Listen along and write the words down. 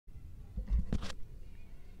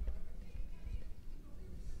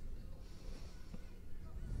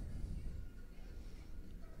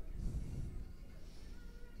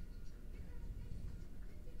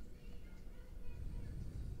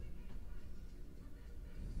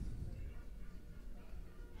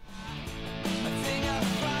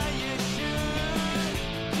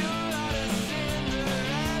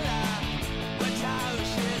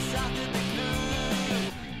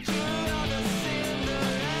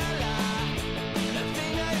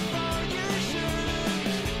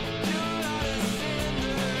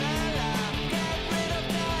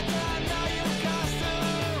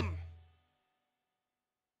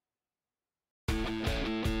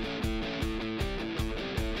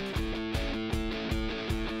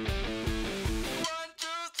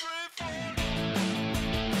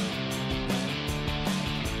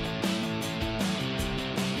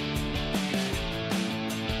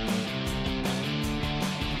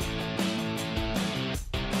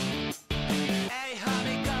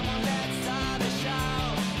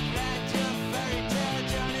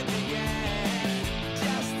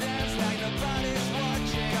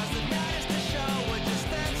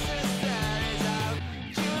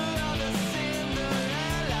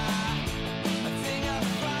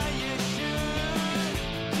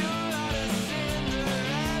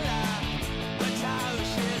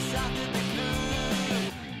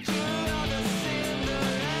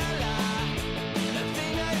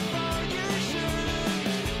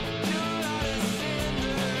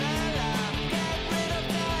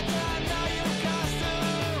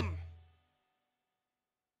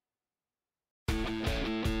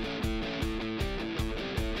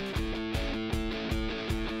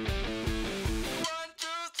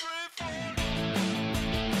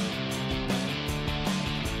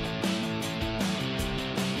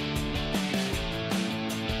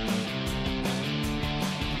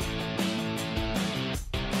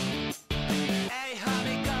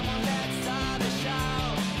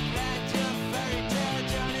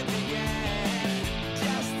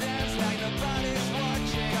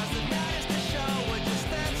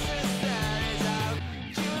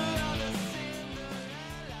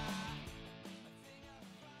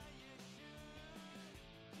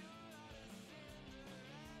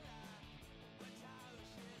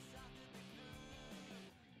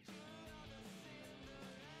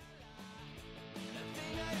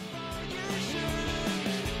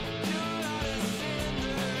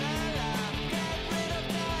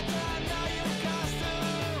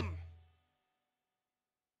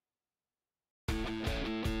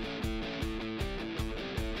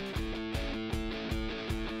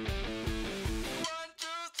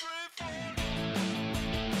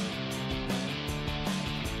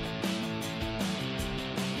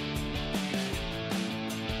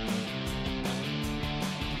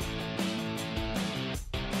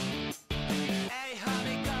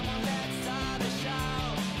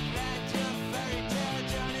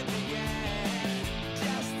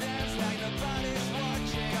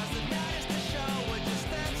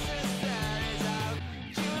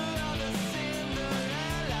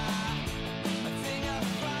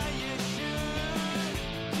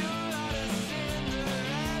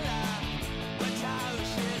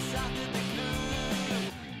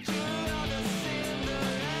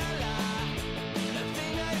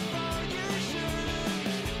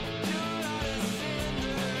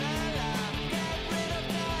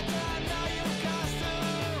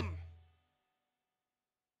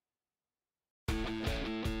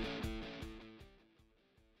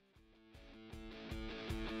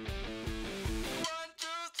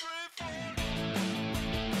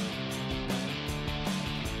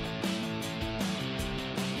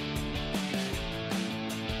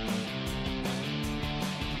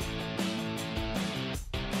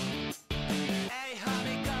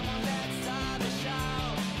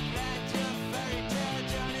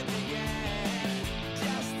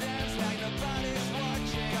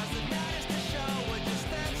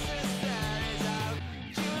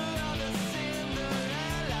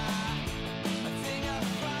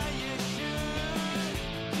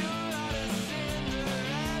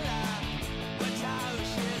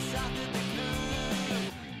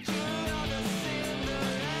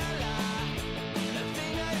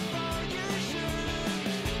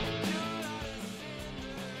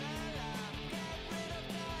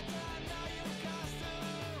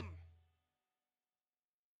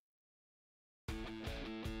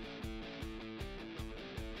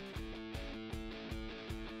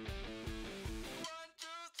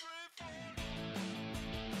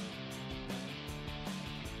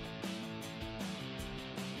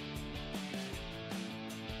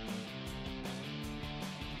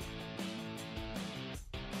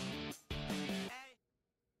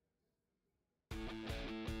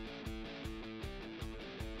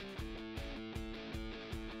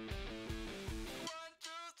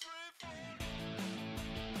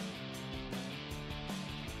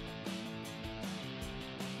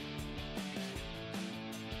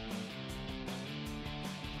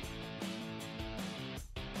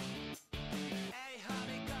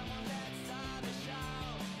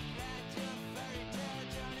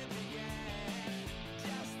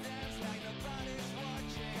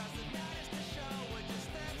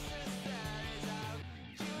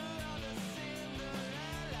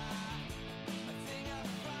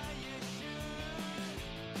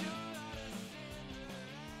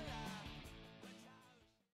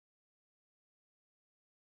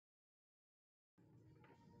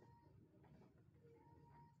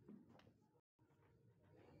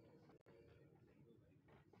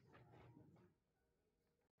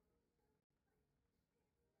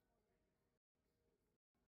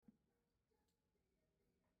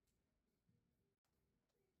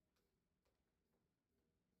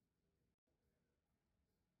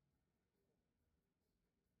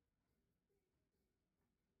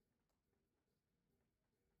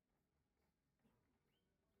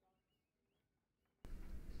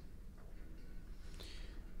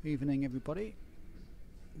Evening everybody,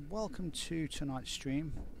 welcome to tonight's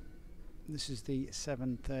stream. This is the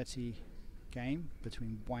 7:30 game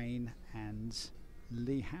between Wayne and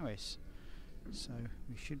Lee Harris, so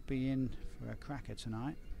we should be in for a cracker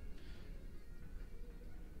tonight.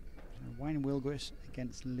 So Wayne Willgress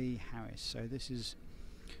against Lee Harris, so this is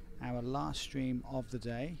our last stream of the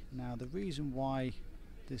day. Now the reason why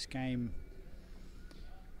this game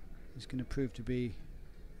is going to prove to be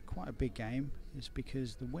quite a big game is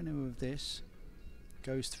because the winner of this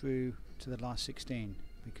goes through to the last 16,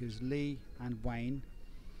 because Lee and Wayne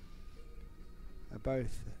are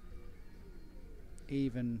both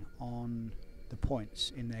even on the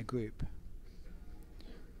points in their group.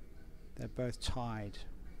 They're both tied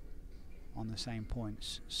on the same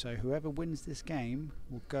points, so whoever wins this game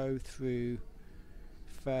will go through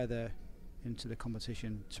further into the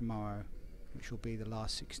competition tomorrow, which will be the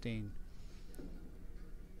last 16.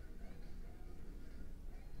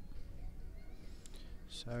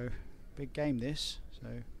 So big game this, so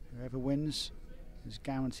whoever wins is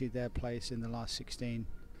guaranteed their place in the last 16,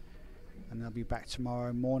 and they'll be back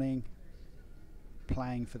tomorrow morning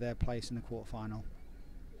playing for their place in the quarterfinal.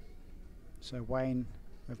 So Wayne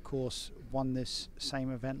of course won this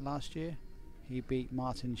same event last year. He beat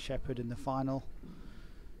Martin Shepherd in the final,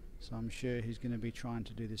 so I'm sure he's going to be trying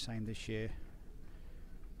to do the same this year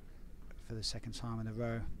for the second time in a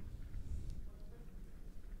row.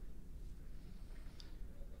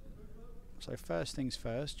 So first things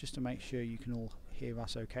first, just to make sure you can all hear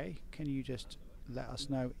us okay, can you just let us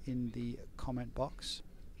know in the comment box?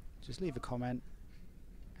 Just leave a comment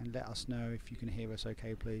and let us know if you can hear us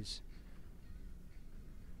okay, please.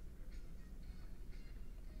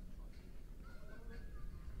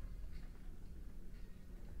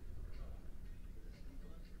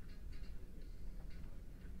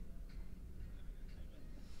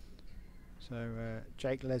 So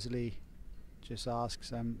Jake Leslie just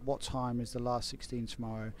asks, what time is the last 16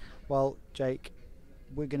 tomorrow? Well, Jake,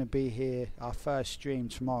 we're going to be here. Our first stream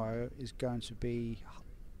tomorrow is going to be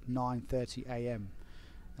 9:30 AM.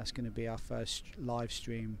 That's going to be our first live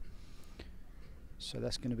stream. So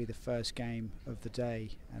that's going to be the first game of the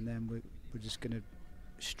day, and then we're just going to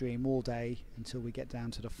stream all day until we get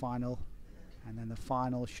down to the final, and then the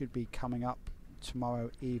final should be coming up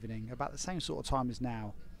tomorrow evening, about the same sort of time as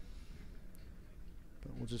now.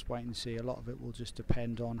 But we'll just wait and see. A lot of it will just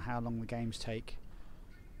depend on how long the games take.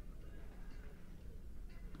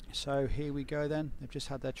 So here we go then. They've just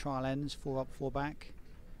had their trial ends, 4 up, 4 back.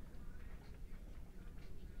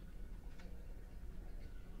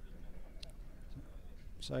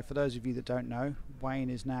 So for those of you that don't know, Wayne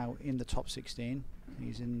is now in the top 16.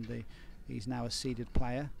 He's now a seeded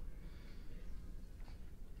player.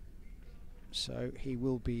 So he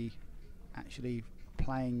will be actually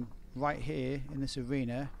playing right here in this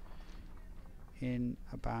arena in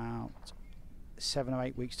about 7 or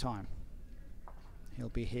 8 weeks time. He'll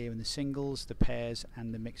be here in the singles, the pairs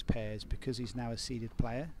and the mixed pairs. Because he's now a seeded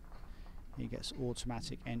player, he gets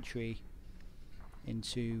automatic entry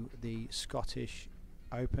into the Scottish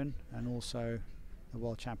Open and also the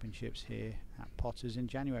World Championships here at Potters in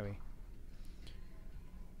January.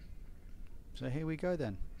 So here we go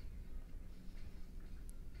then.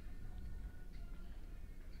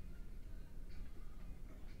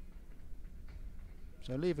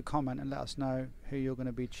 So leave a comment and let us know who you're going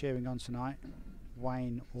to be cheering on tonight,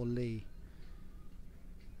 Wayne or Lee.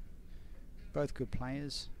 Both good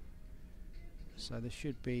players, so this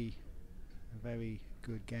should be a very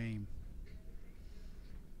good game.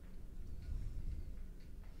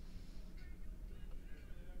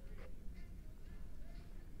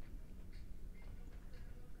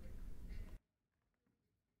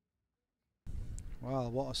 Well,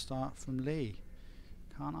 what a start from Lee.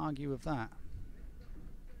 Can't argue with that.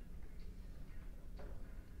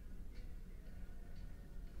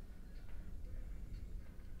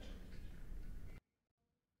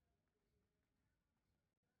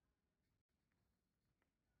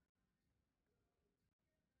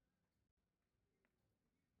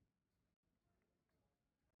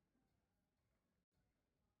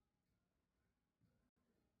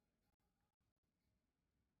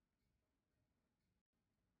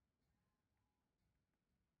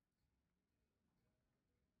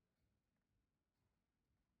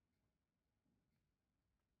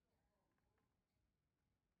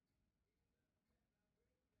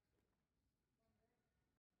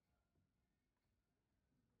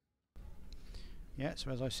 Yeah,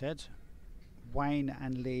 so as I said, Wayne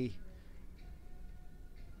and Lee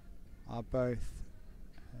are both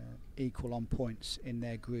equal on points in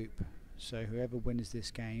their group, so whoever wins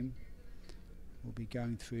this game will be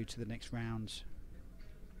going through to the next round.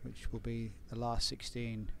 which will be the last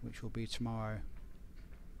 16, which will be tomorrow.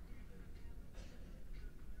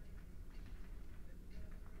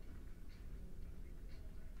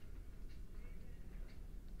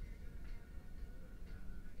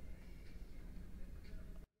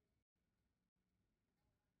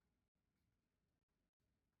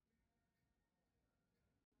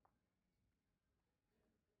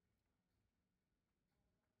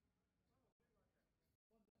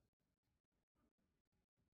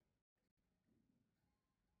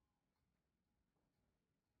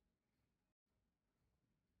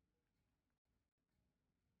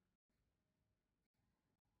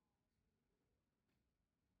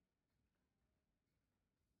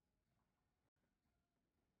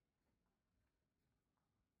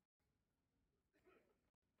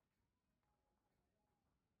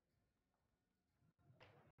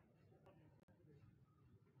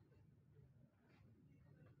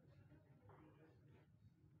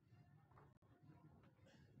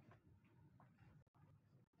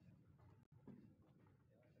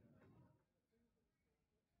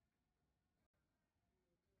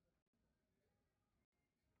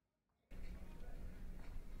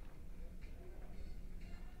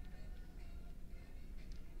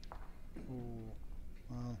 Ooh,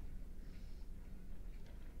 well,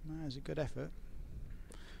 that was a good effort.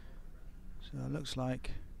 So it looks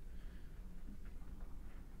like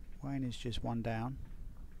Wayne is just one down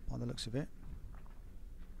by the looks of it.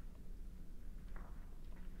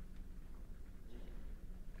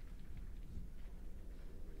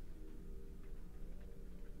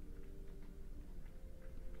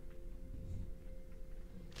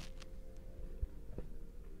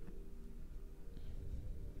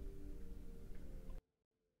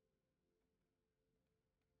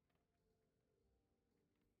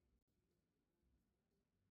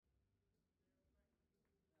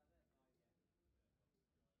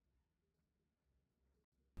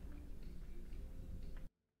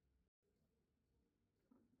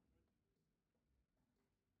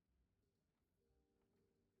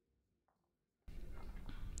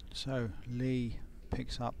 So Lee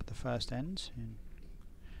picks up the first ends and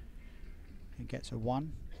he gets a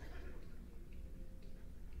 1.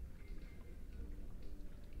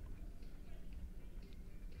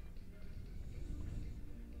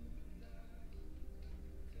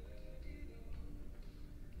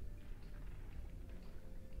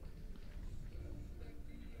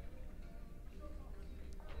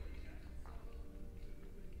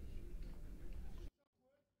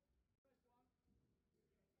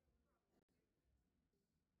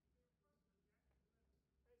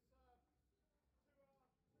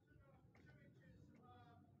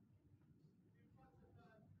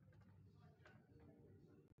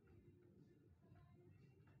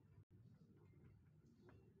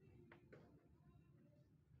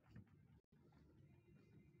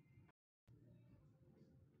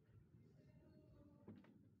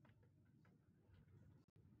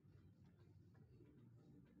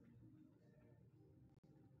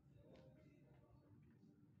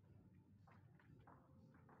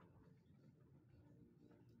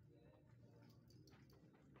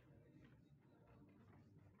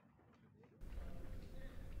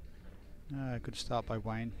 Good start by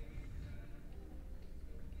Wayne.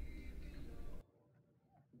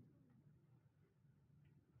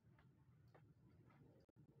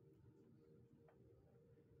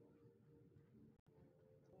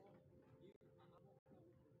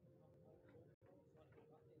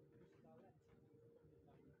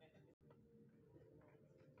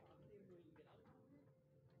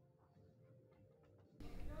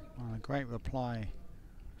 A great reply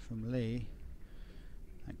from Lee.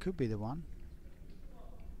 That could be the one.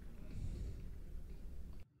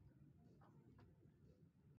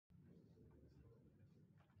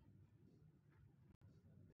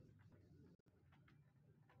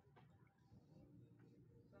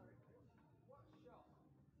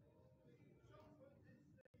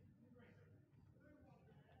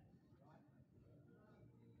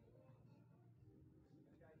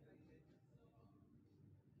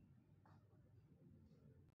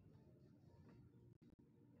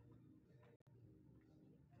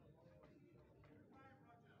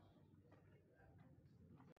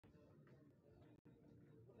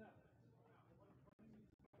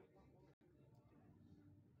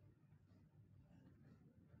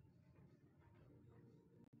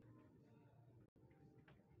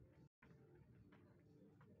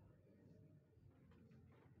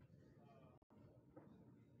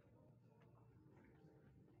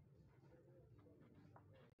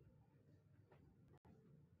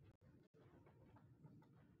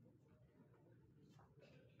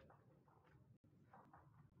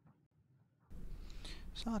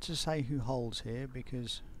 It's hard to say who holds here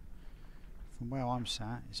because from where I'm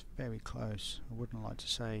sat it's very close. I wouldn't like to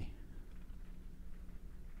say.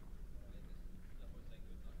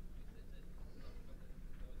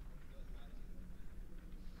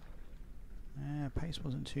 Yeah, pace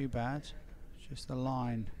wasn't too bad, it's just the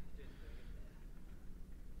line.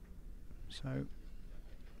 So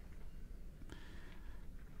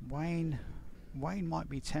Wayne might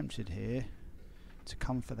be tempted here to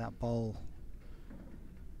come for that bowl.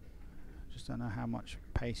 Just don't know how much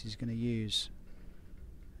pace he's going to use.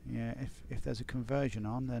 Yeah, if there's a conversion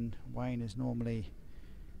on, then Wayne is normally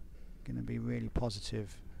going to be really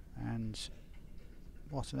positive. And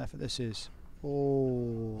what an effort this is.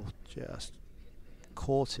 Oh, just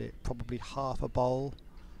caught it, probably half a bowl.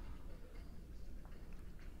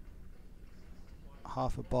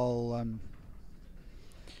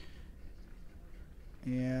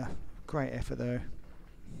 Yeah, great effort though.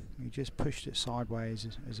 He just pushed it sideways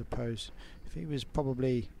as opposed, if he was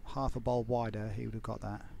probably half a bowl wider he would have got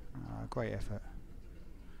that. Great effort.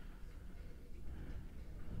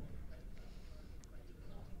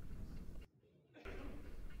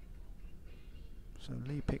 So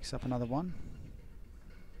Lee picks up another one.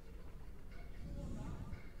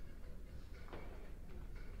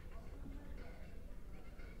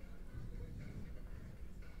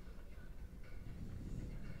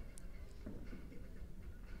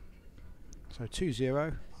 So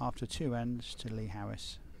 2-0 after 2 ends to Lee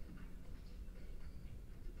Harris.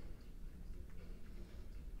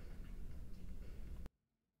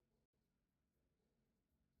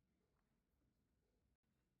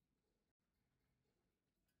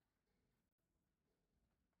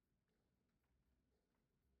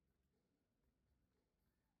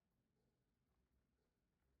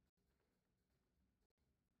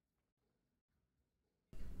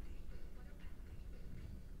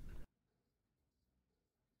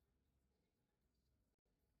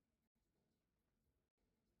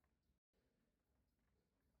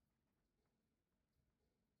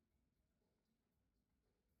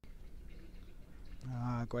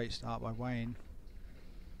 Great start by Wayne.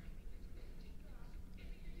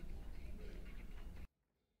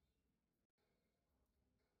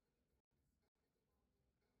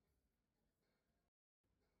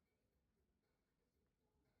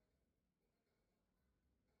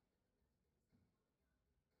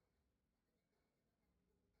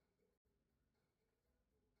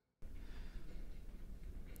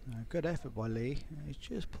 Good effort by Lee. He's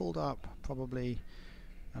just pulled up probably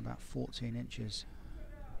about 14 inches.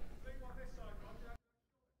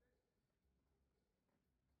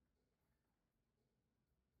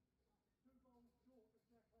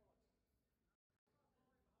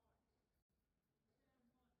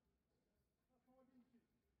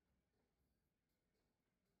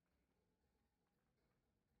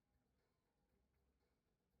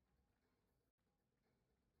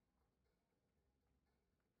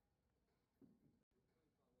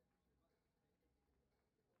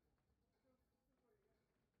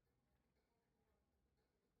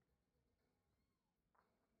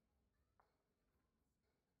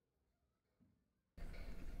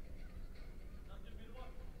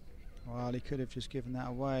 Well, he could have just given that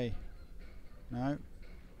away. No,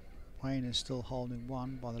 Wayne is still holding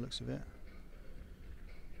one by the looks of it.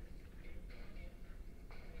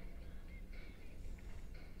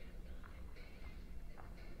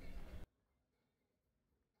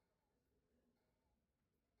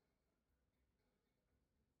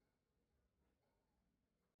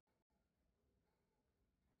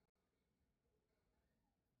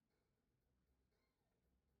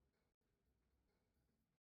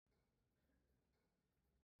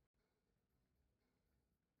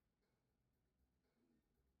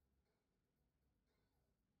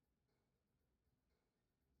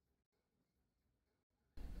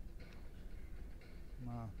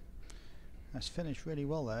 Wow. That's finished really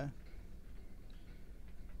well there.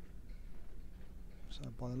 So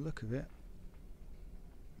by the look of it,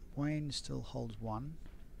 Wayne still holds one.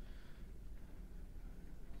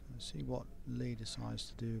 Let's see what Lee decides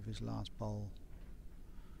to do with his last bowl.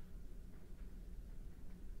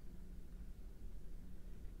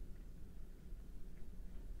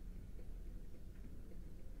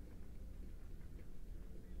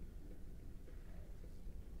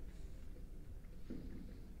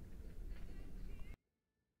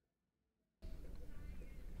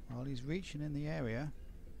 Well, he's reaching in the area.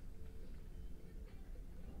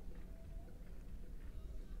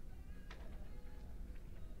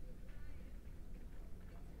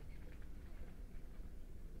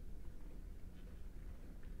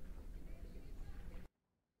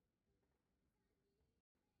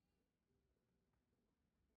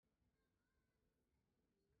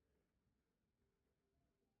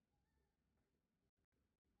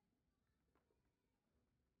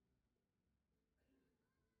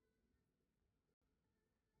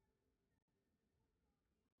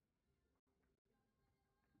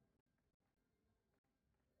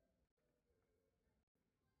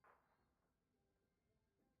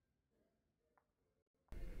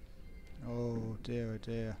 dear, oh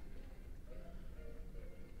dear.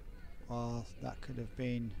 Well, that could have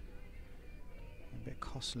been a bit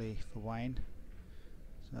costly for Wayne.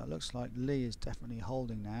 So it looks like Lee is definitely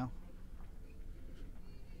holding now.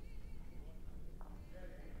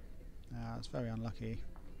 It's very unlucky.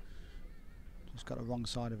 Just got the wrong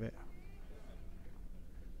side of it.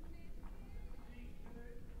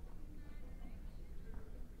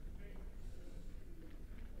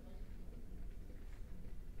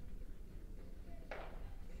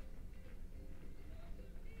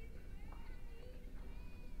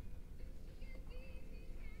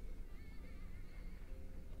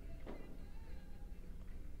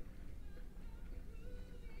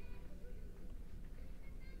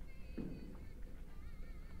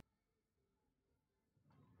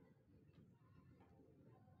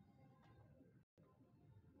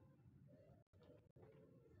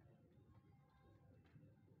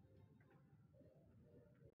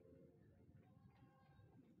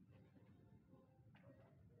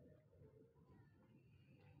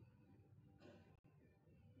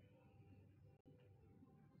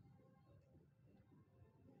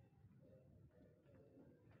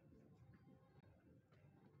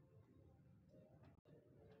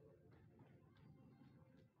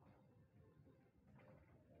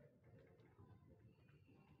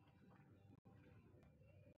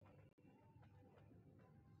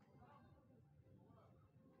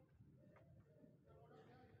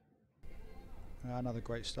 Another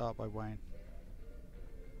great start by Wayne.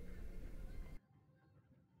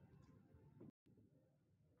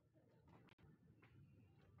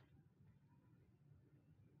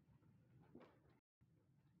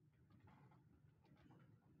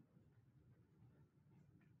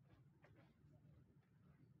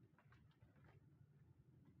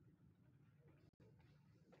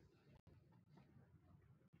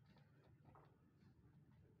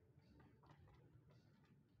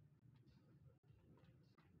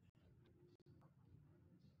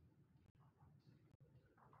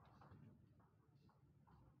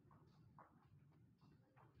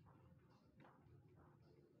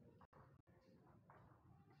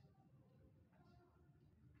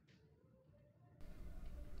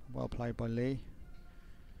 Well played by Lee.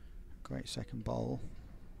 Great second bowl.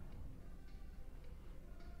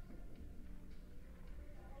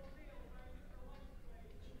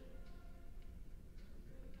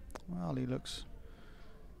 Well, he looks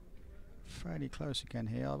fairly close again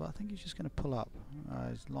here, but I think he's just going to pull up.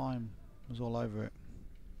 His line was all over it.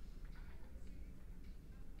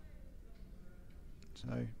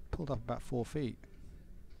 So, pulled up about 4 feet.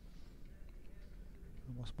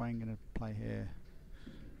 What's Wayne going to play here?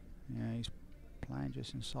 Yeah, he's playing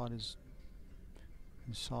just inside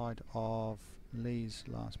of Lee's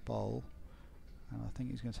last bowl. And I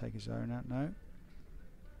think he's going to take his own out. No.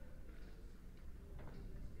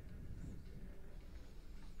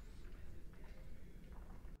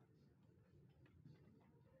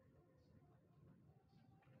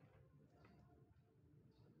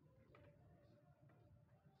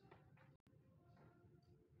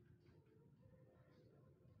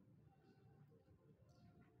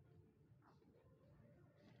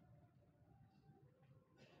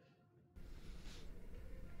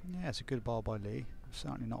 Yeah, it's a good ball by Lee.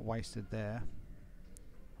 Certainly not wasted there.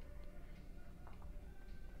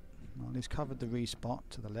 Well, he's covered the re-spot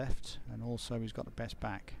to the left, and also he's got the best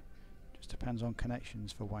back. Just depends on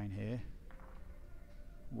connections for Wayne here.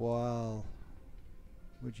 Well,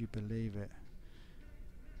 would you believe it?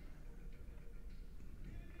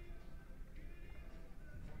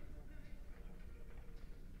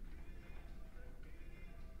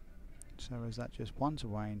 So is that just one to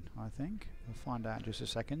Wayne? I think we'll find out in just a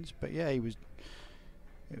second. But yeah, it was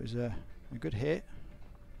a good hit.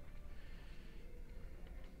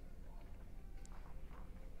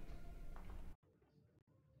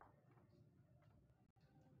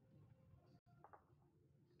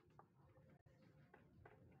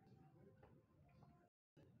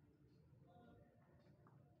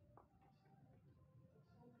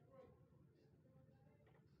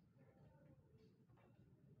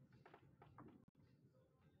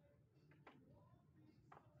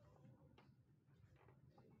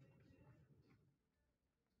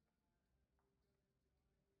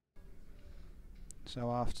 So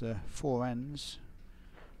after 4 ends,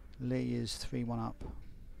 Lee is 3-1 up.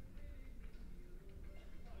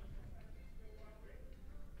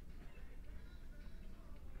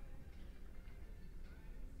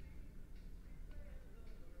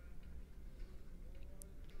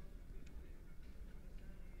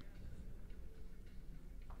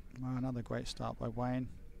 Well, another great start by Wayne.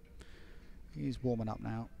 He's warming up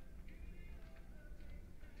now.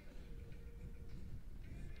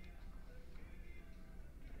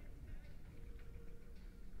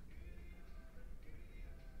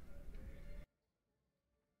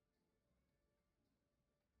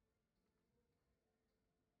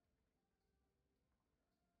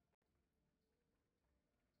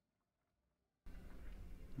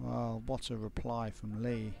 Well, what a reply from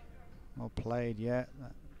Lee. Well played, yeah.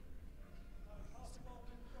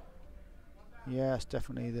 Yeah, it's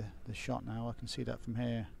definitely the shot now. I can see that from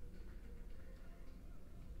here.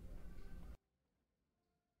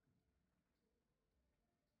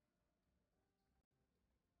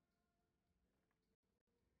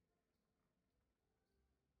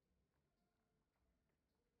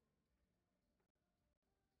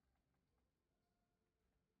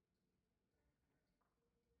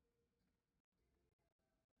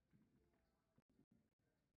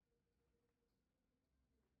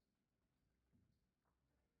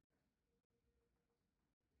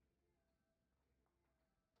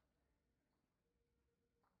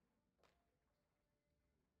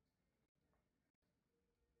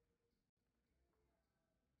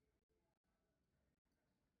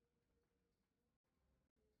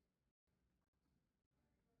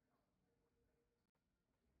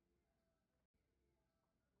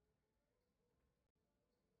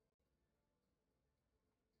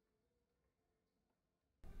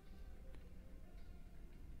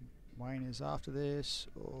 Wayne is after this,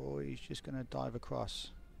 or he's just going to dive across.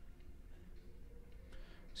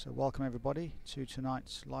 So welcome everybody to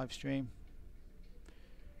tonight's live stream.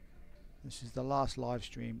 This is the last live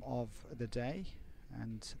stream of the day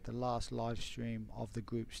and the last live stream of the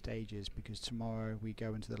group stages, because tomorrow we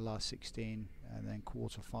go into the last 16 and then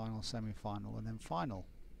quarter-final, semi-final and then final.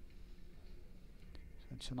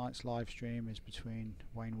 So tonight's live stream is between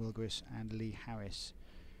Wayne Willgress and Lee Harris.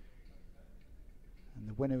 And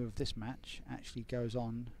the winner of this match actually goes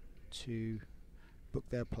on to book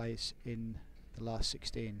their place in the last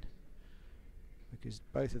 16, because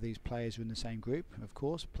both of these players are in the same group, of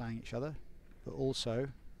course, playing each other, but also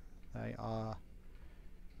they are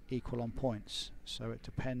equal on points. So it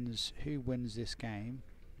depends who wins this game,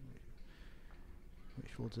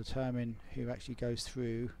 which will determine who actually goes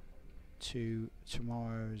through to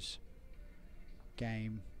tomorrow's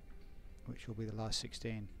game, which will be the last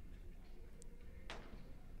 16.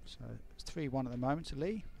 So it's 3-1 at the moment to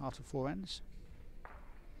Lee after 4 ends.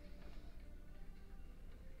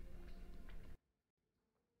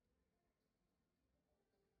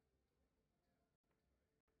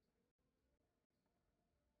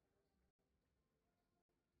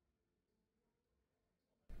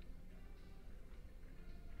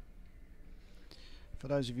 For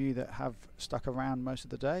those of you that have stuck around most of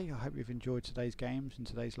the day, I hope you've enjoyed today's games and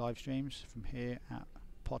today's live streams from here at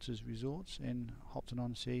Potter's Resorts in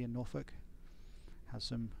Hopton-on-Sea in Norfolk. Had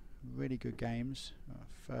some really good games.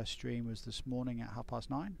 First stream was this morning at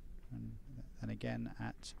 9:30 and then again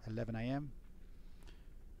at 11 AM,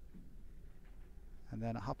 and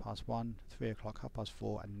then at 1:30, 3 o'clock,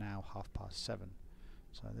 4:30 and now 7:30.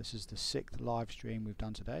 So this is the 6th live stream we've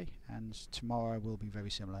done today, and tomorrow will be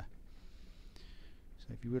very similar.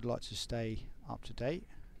 So if you would like to stay up to date,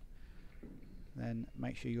 then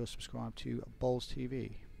make sure you're subscribed to Bowls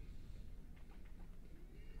TV,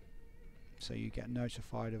 so you get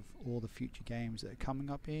notified of all the future games that are coming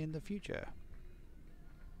up in the future.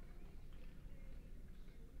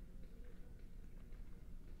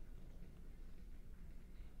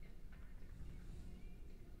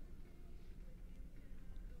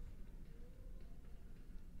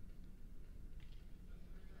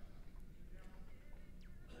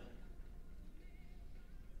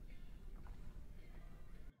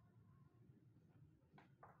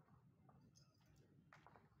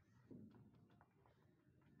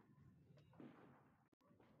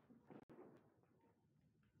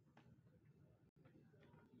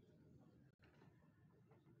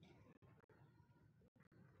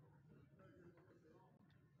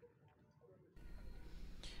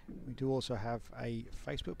 We do also have a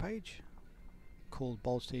Facebook page called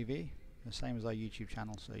Bowls TV, the same as our YouTube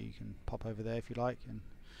channel, so you can pop over there if you like and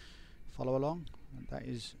follow along. And that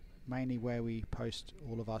is mainly where we post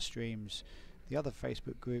all of our streams. The other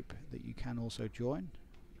Facebook group that you can also join,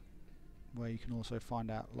 where you can also find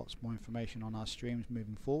out lots more information on our streams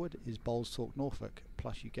moving forward, is Bowls Talk Norfolk.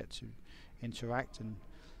 Plus you get to interact, and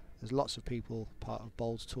there's lots of people part of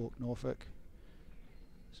Bowls Talk Norfolk.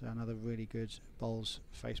 So another really good Bowls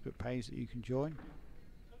Facebook page that you can join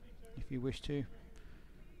if you wish to.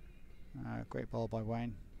 Great bowl by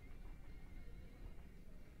Wayne.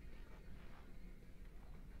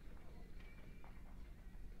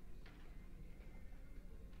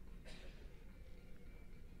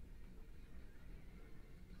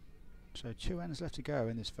 So 2 ends left to go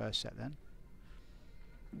in this first set then.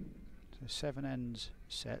 So 7 ends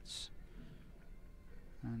sets,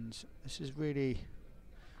 and this is really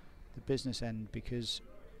the business end, because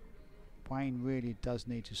Wayne really does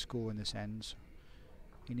need to score in this end.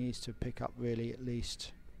 He needs to pick up really at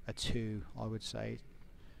least a 2, I would say,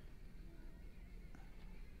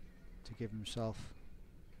 to give himself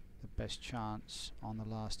the best chance on the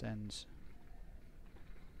last ends.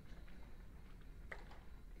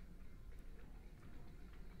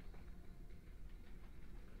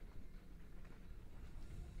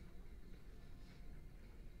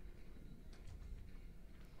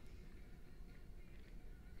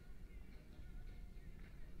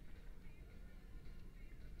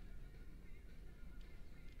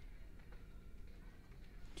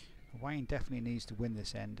 Wayne definitely needs to win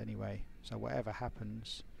this end anyway, so whatever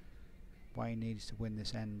happens, Wayne needs to win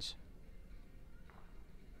this end.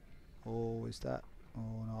 Oh, is that?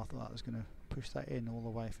 Oh no, I thought that was going to push that in all the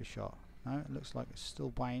way for shot. No, it looks like it's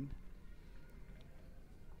still Wayne.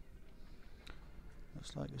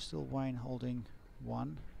 Looks like it's still Wayne holding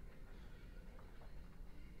 1.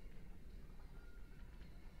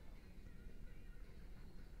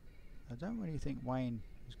 I don't really think Wayne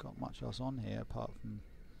has got much else on here apart from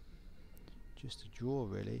just a draw,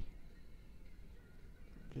 really.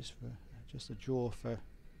 Just a draw for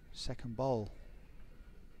second bowl.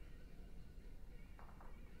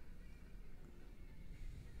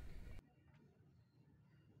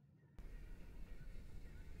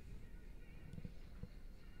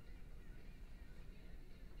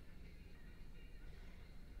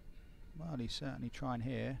 Well, he's certainly trying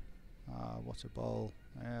here. Ah, what a bowl.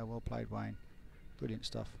 Yeah, well played, Wayne. Brilliant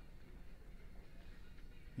stuff.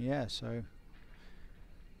 Yeah, so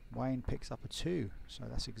Wayne picks up a 2, so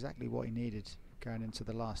that's exactly what he needed going into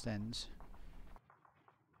the last ends.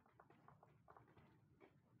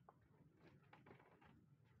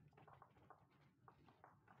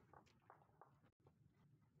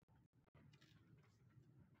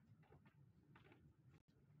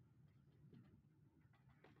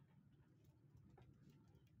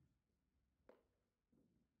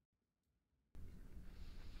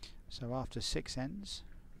 So after 6 ends,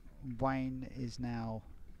 Wayne is now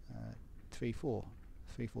 3-4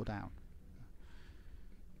 down.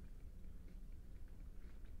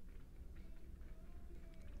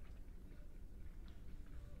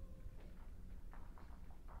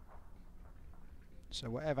 So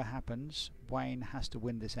whatever happens, Wayne has to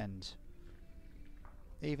win this end.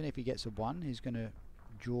 Even if he gets a 1, he's going to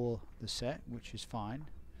draw the set, which is fine.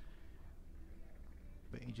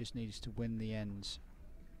 But he just needs to win the ends.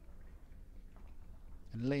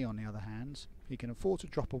 And Lee, on the other hand, he can afford to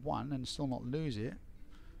drop a 1 and still not lose it.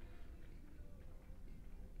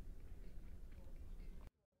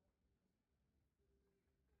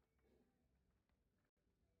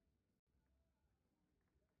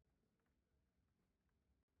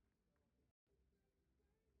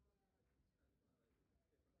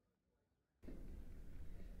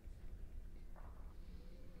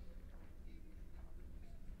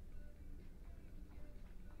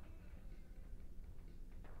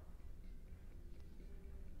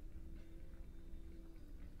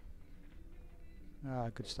 Ah,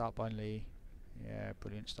 good start by Lee. Yeah,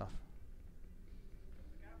 brilliant stuff.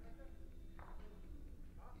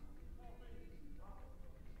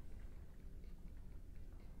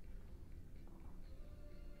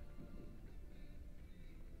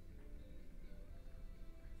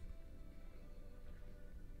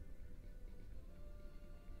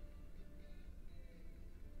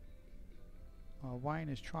 Oh, Wayne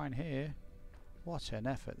is trying here. What an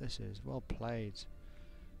effort this is. Well played.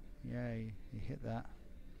 Yeah, he hit that.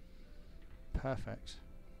 Perfect.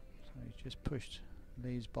 So he's just pushed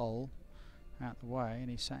Lee's bowl out the way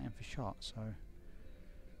and he sat in for shot. So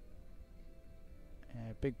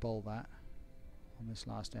yeah, big bowl that on this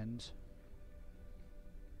last end.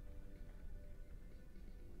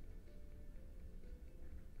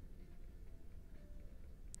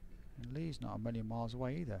 And Lee's not a million miles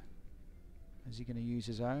away either. Is he going to use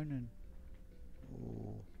his own? And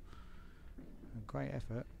oh, a great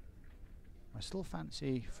effort. I still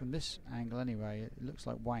fancy, from this angle anyway, it looks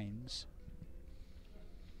like Wayne's.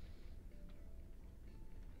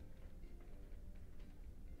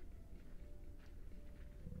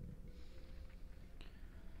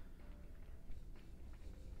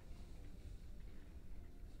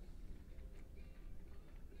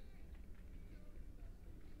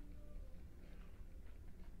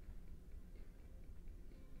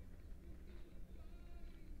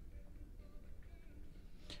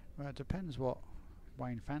 Well, it depends what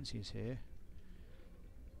Wayne fancies here.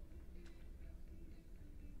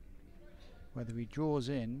 Whether he draws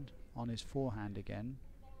in on his forehand again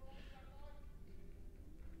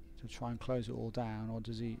to try and close it all down, or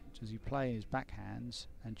does he play his backhands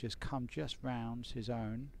and just come just round his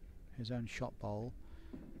own shot bowl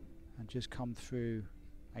and just come through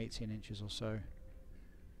 18 inches or so.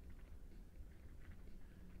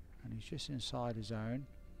 And he's just inside his own.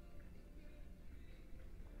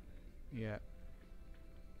 Yeah.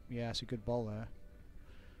 Yeah, it's a good ball there.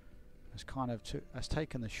 It's kind of has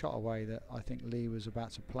taken the shot away that I think Lee was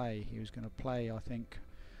about to play. He was going to play, I think,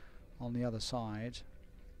 on the other side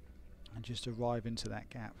and just arrive into that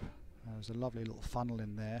gap. There's a lovely little funnel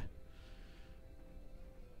in there,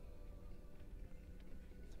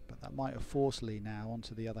 but that might have forced Lee now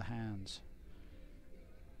onto the other hands.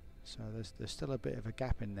 So there's still a bit of a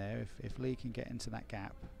gap in there. If Lee can get into that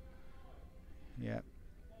gap. Yep.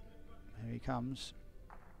 Here he comes.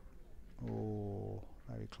 Oh,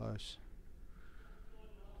 very close.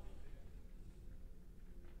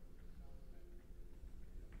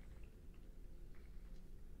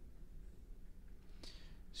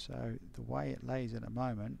 So the way it lays at the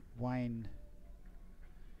moment, Wayne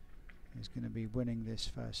is going to be winning this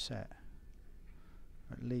first set.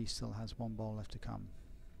 But Lee still has one ball left to come.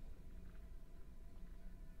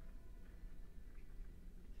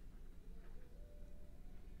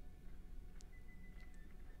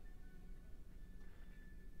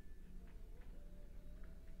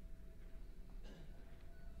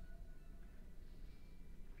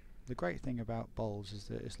 The great thing about bowls is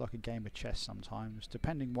that it's like a game of chess sometimes.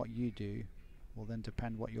 Depending what you do will then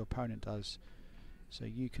depend what your opponent does. So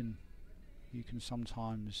you can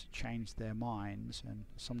sometimes change their minds and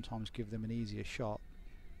sometimes give them an easier shot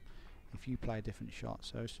if you play a different shot.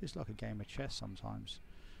 So it's just like a game of chess sometimes.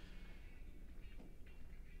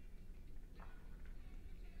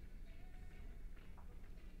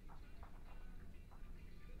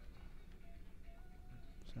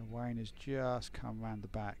 So Wayne has just come round the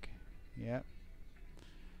back. Yep.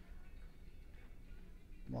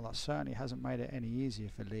 Well, that certainly hasn't made it any easier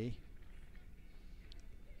for Lee.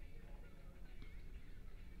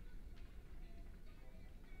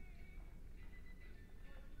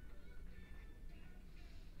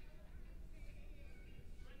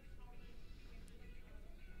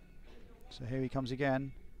 So here he comes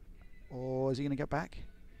again. Or is he going to get back?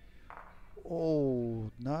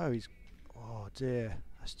 Oh, no, he's... Oh dear,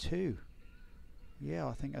 that's two. Yeah,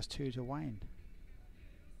 I think that's two to Wayne.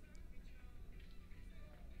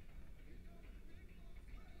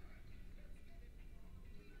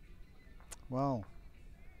 Well,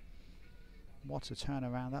 what a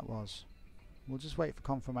turnaround that was. We'll just wait for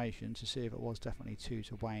confirmation to see if it was definitely two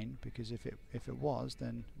to Wayne, because if it was,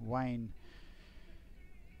 then Wayne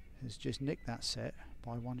has just nicked that set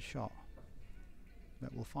by one shot.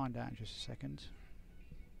 But we'll find out in just a second.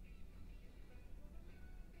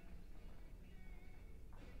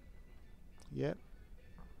 Yep,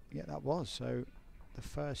 yeah, that was. So the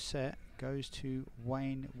first set goes to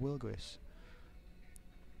Wayne Willgress.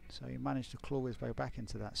 So he managed to claw his way back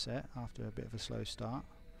into that set after a bit of a slow start.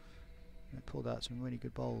 And pulled out some really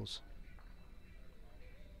good bowls.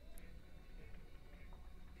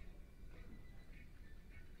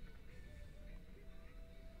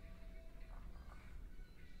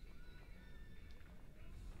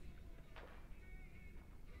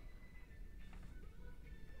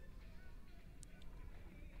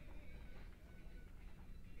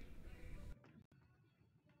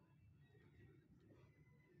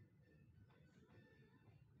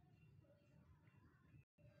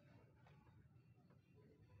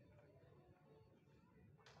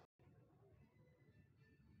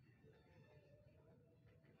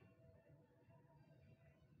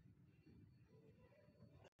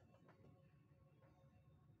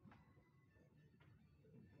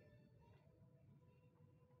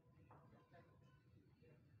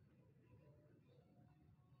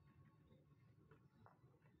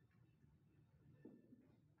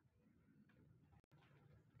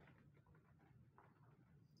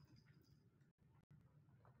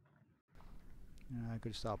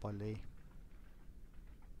 Good start by Lee.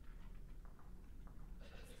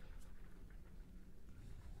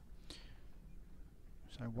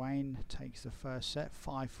 So Wayne takes the first set,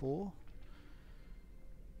 5-4.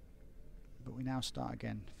 But we now start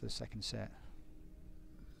again for the second set.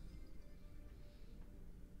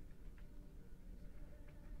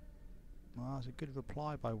 Well, that's a good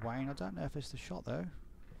reply by Wayne. I don't know if it's the shot though.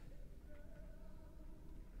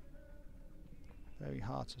 Very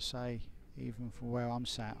hard to say, even from where I'm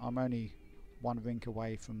sat. I'm only one rink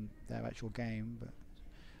away from their actual game, but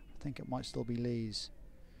I think it might still be Lee's.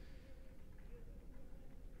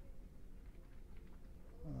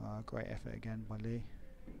 Great effort again by Lee.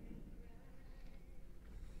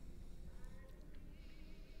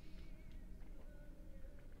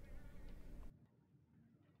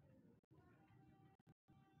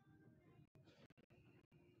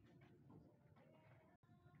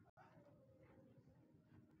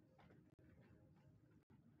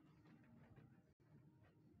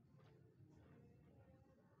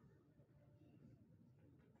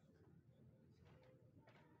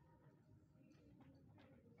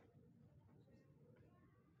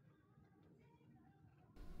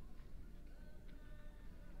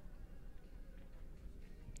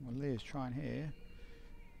 Well, Lee is trying here.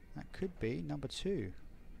 That could be number 2.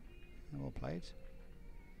 Well played.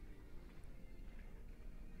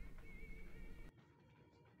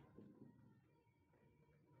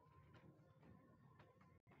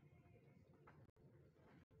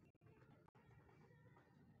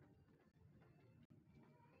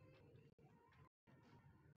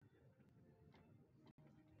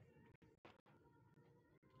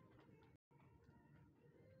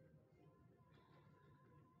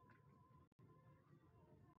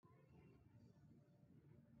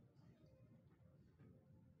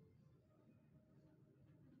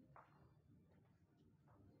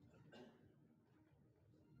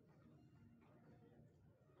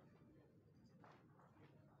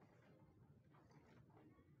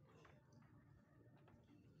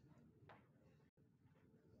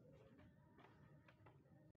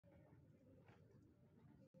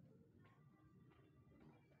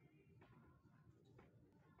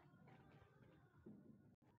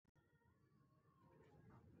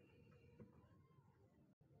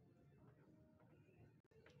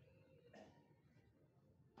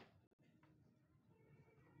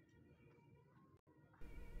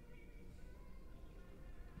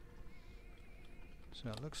 So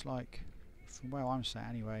it looks like, from where I'm sat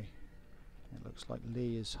anyway, it looks like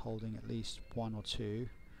Lee is holding at least 1 or 2.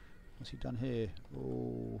 What's he done here?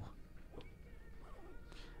 Oh,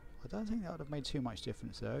 I don't think that would have made too much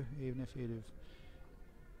difference though. Even if he'd have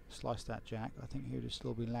sliced that jack, I think he would have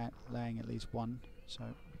still been laying at least 1. So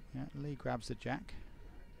yeah, Lee grabs the jack.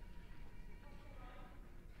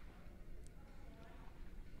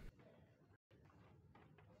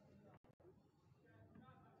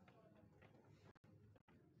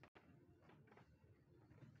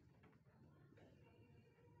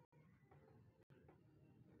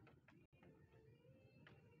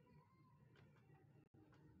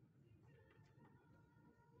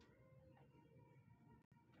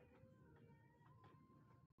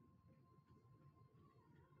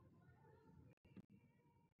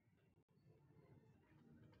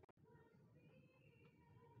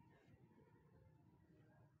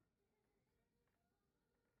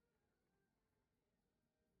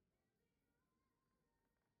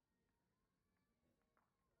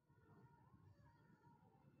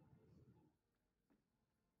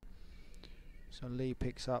 So Lee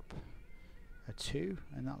picks up a 2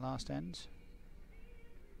 in that last end.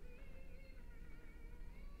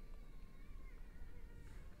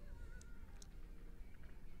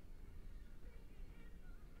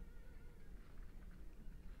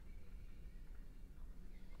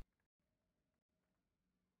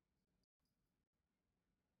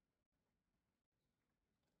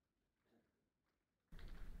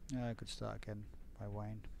 Good start again by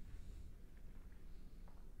Wayne.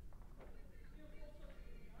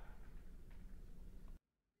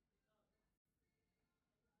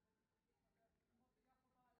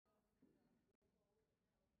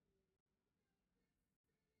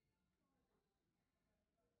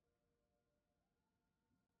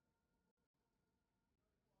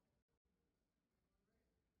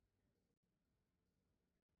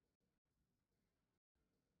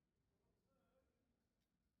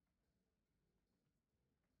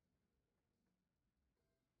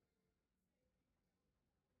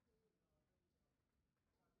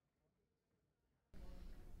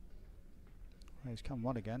 He's come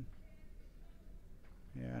 1 again.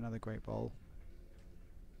 Yeah, another great bowl.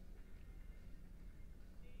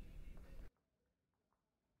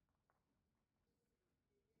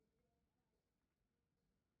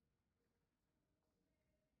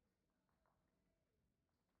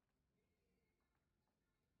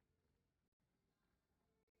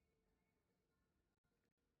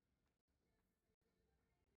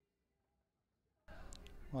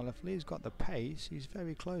 Well, if Lee's got the pace, he's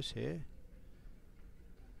very close here.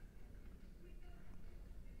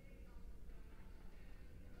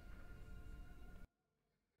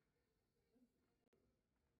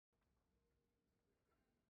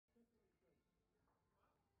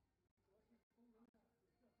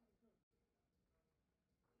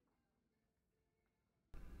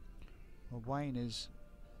 Well, Wayne is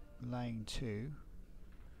laying 2.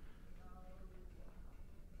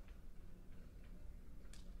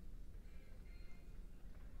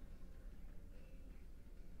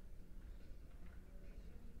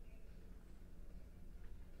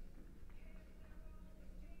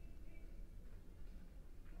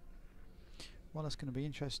 Well, it's going to be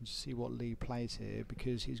interesting to see what Lee plays here,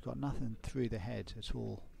 because he's got nothing through the head at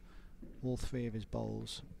all. All 3 of his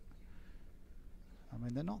bowls. I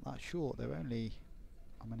mean, they're not that short. They're only,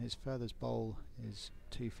 I mean, his furthest bowl is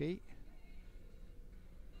 2 feet.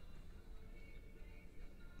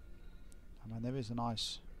 I mean, there is a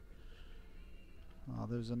nice.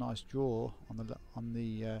 There's a nice draw on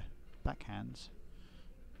the backhands.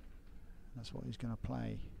 That's what he's going to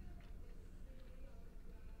play.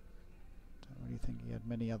 Don't really think he had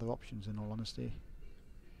many other options, in all honesty.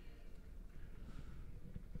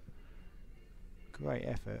 Great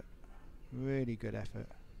effort, really good effort.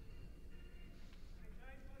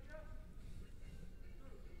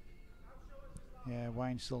 Yeah,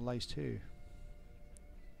 Wayne still lays 2.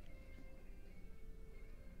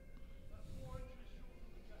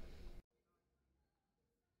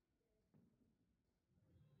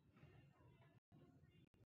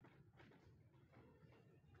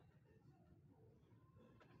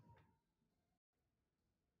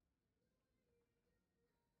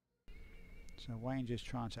 So Wayne just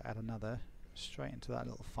trying to add another straight into that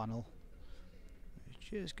little funnel.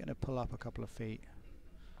 He's just going to pull up a couple of feet.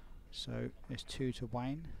 So it's 2 to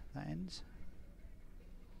Wayne, that ends.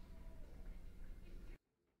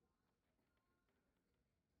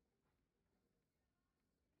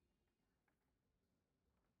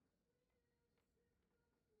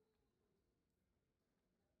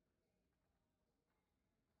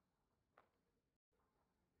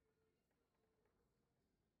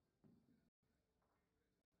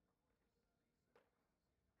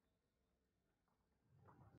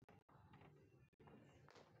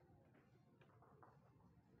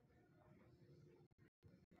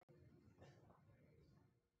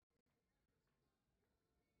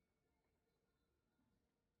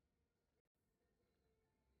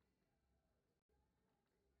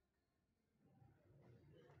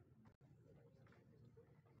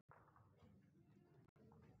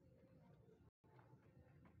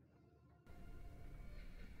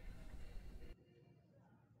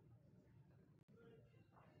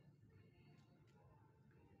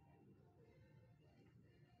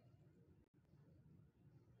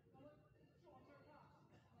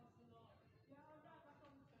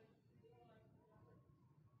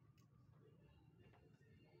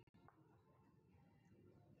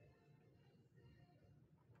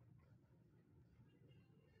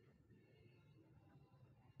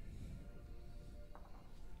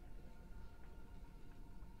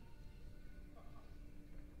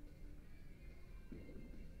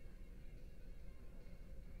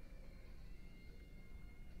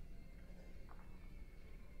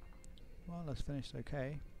 Well, that's finished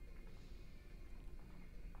okay.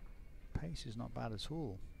 Pace is not bad at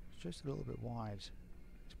all. It's just a little bit wide.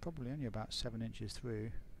 It's probably only about 7 inches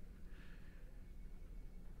through.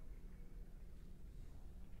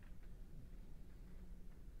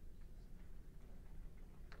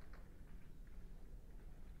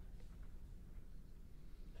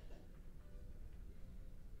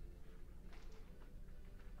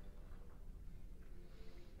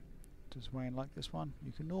 Does Wayne like this one?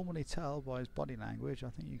 You can normally tell by his body language. I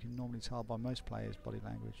think you can normally tell by most players' body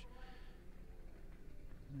language.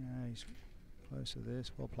 Yeah, he's close to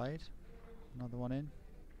this. Well played. Another one in.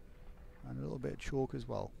 And a little bit of chalk as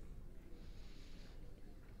well.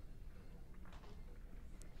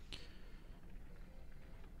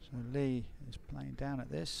 So Lee is playing down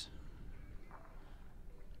at this.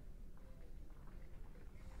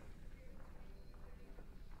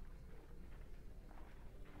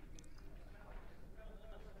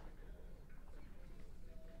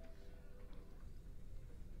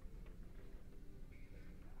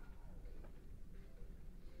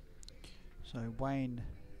 So Wayne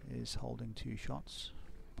is holding 2 shots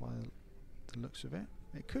by the looks of it.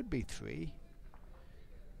 It could be 3,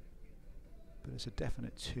 but it's a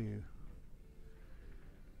definite 2.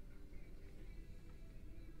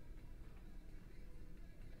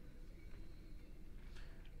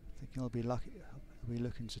 I think he'll be lucky. He'll be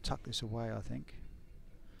looking to tuck this away, I think.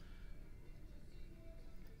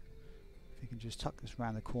 If he can just tuck this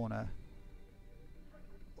round the corner.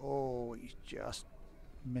 Oh, he's just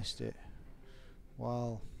missed it.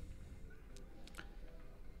 Well,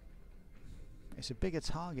 it's a bigger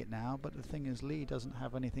target now, but the thing is Lee doesn't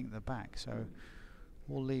have anything at the back, so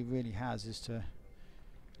all Lee really has is to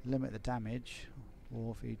limit the damage,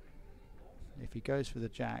 or if he goes for the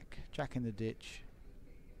jack in the ditch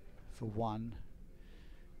for 1.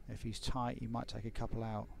 If he's tight, he might take a couple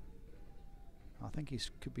out. I think he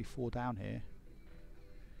could be 4 down here.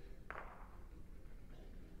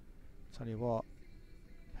 Tell you what,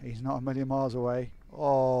 he's not a million miles away.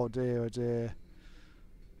 Oh dear, oh dear.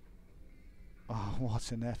 Oh,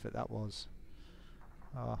 what an effort that was.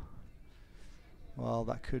 Oh. Well,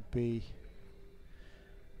 that could be,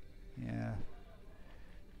 yeah,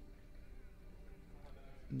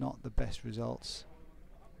 not the best results.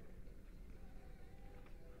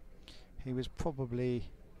 He was probably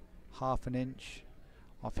half an inch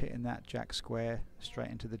of hitting that jack square straight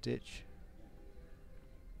into the ditch.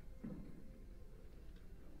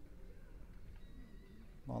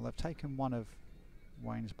 Well, they've taken one of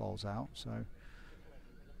Wayne's bowls out, so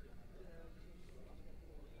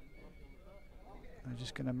I'm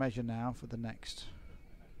just going to measure now for the next.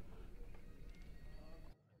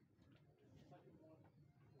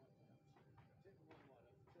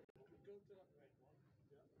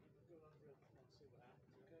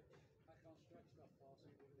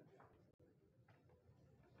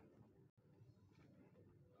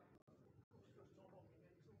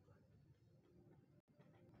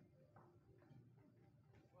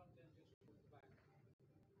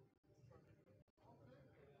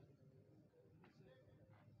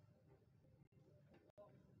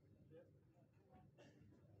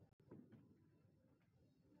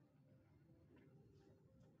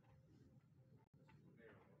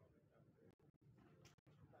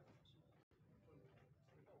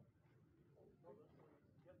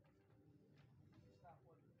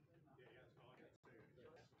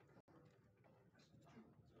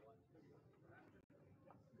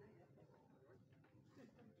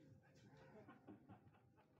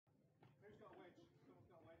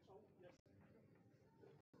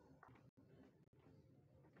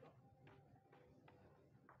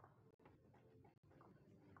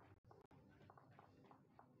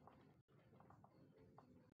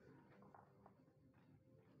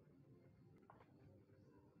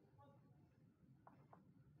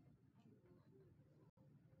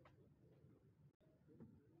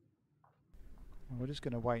 We're just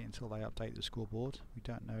going to wait until they update the scoreboard. We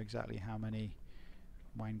don't know exactly how many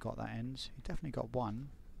Wayne got that ends. He definitely got one.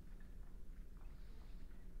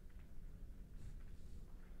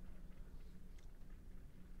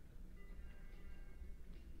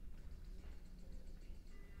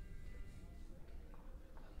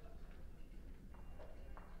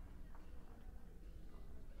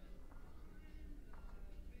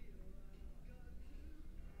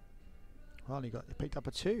 Well, he picked up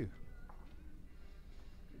a 2.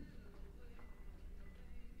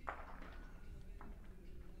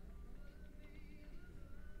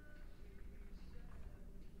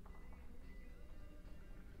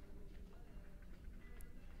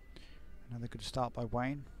 Another good start by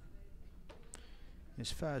Wayne.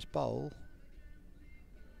 His first bowl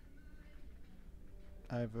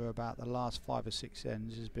over about the last 5 or 6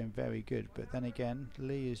 ends has been very good, but then again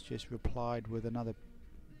Lee has just replied with another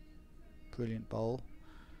brilliant bowl,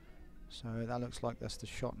 so that looks like that's the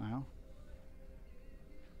shot now.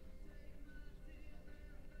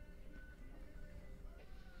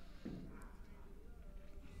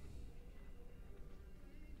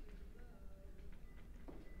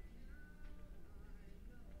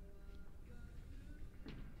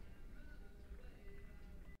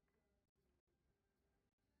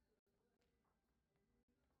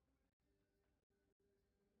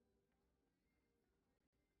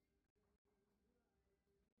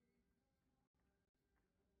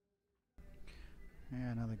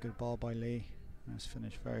 Yeah, another good ball by Lee. That's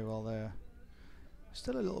finished very well there.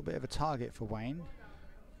 Still a little bit of a target for Wayne,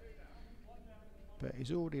 but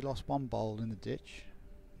he's already lost one bowl in the ditch.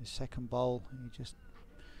 His second bowl, he just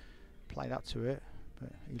played up to it,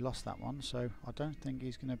 but he lost that one, so I don't think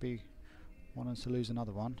he's going to be wanting to lose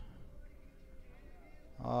another one.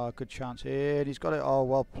 Oh, good chance here. He's got it. Oh,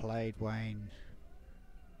 well played, Wayne.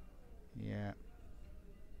 Yeah.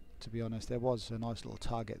 To be honest, there was a nice little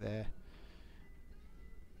target there.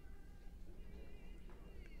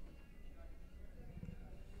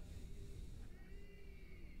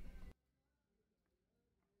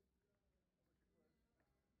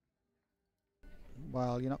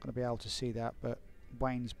 Well, you're not going to be able to see that, but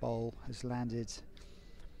Wayne's bowl has landed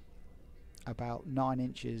about 9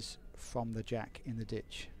 inches from the jack in the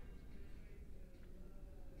ditch.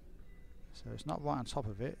 So it's not right on top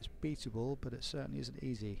of it. It's beatable, but it certainly isn't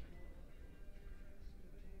easy.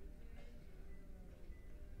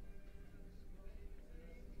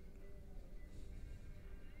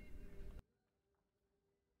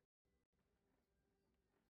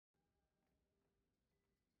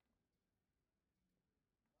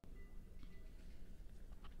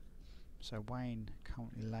 So Wayne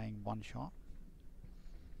currently laying one shot.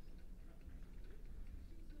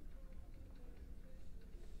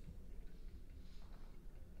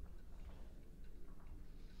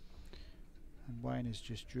 And Wayne has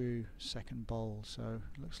just drew second bowl, so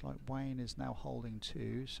it looks like Wayne is now holding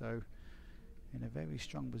 2, so in a very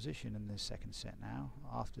strong position in this second set now.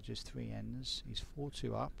 After just 3 ends, he's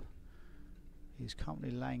 4-2 up. He's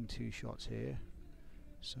currently laying 2 shots here,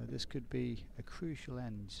 so this could be a crucial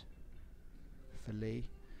end for Lee.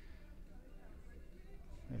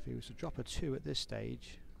 If he was to drop a 2 at this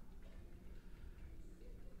stage,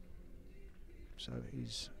 so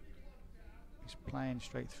he's playing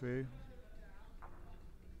straight through.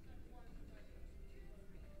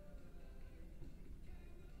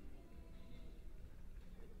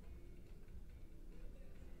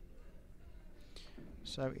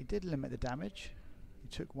 So he did limit the damage. He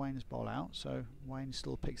took Wayne's bowl out, so Wayne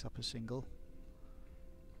still picks up a single.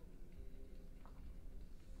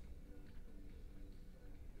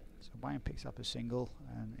 So Wayne picks up a single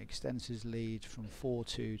and extends his lead from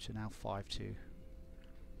 4-2 to now 5-2.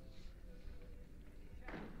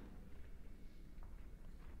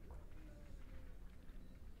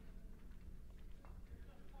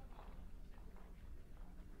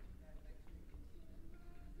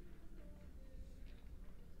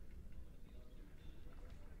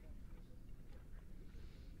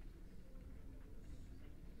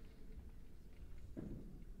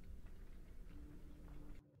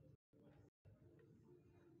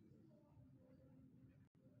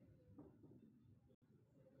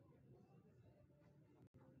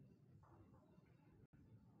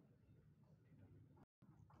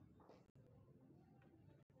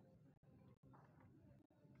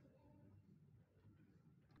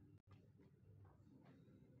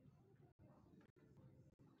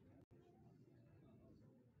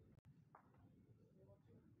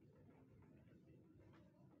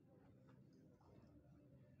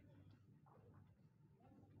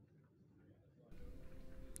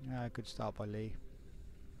 Good start by Lee.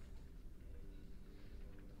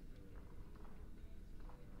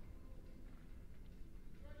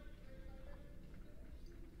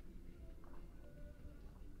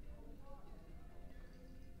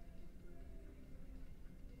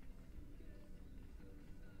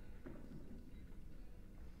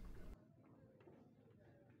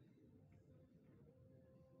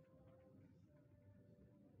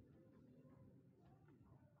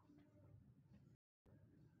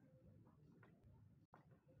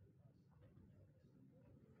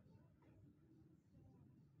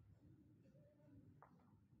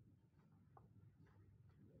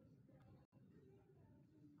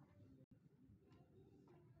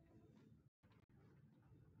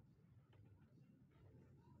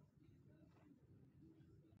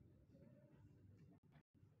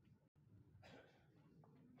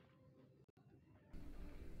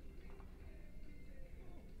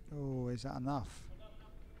 Oh, is that enough?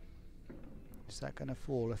 Is that going to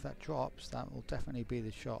fall? If that drops, that will definitely be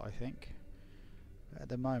the shot, I think. But at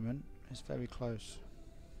the moment, it's very close.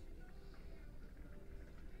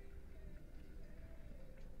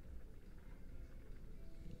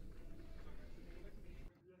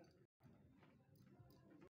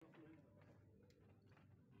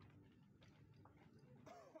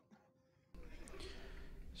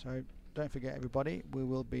 So don't forget everybody, we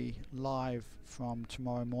will be live from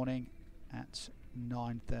tomorrow morning at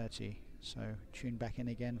 9:30. So tune back in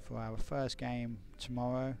again for our first game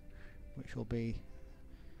tomorrow, which will be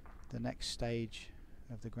the next stage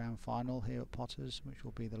of the grand final here at Potters, which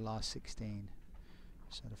will be the last 16.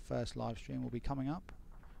 So the first live stream will be coming up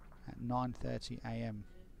at 9:30 AM.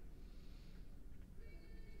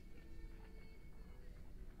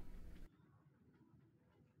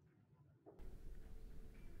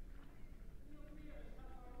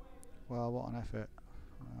 Well, what an effort.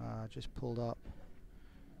 Just pulled up.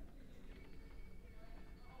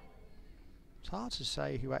 It's hard to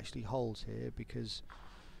say who actually holds here because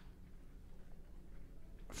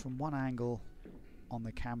from one angle on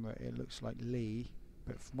the camera it looks like Lee,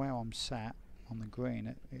 but from where I'm sat on the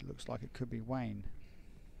green it looks like it could be Wayne.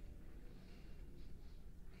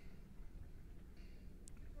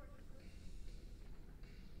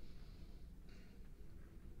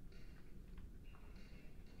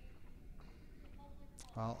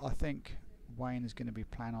 Well, I think Wayne is going to be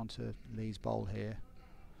playing onto Lee's bowl here,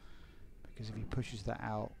 because if he pushes that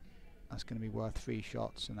out, that's going to be worth 3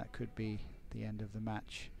 shots, and that could be the end of the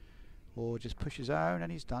match. Or just push his own,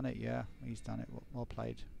 and he's done it. Yeah, he's done it. Well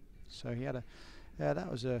played. So he had a, yeah,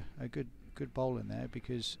 that was a good bowl in there,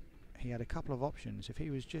 because he had a couple of options. If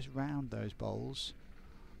he was just round those bowls,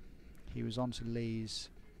 he was onto Lee's,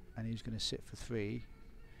 and he was going to sit for 3.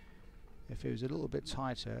 If it was a little bit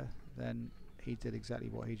tighter, then he did exactly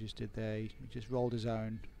what he just did there. He just rolled his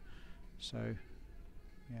own. So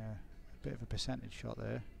yeah, a bit of a percentage shot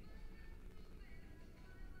there.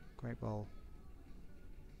 Great bowl.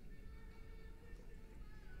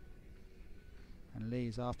 And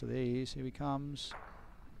Lee's after these. Here he comes.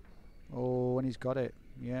 Oh, and he's got it.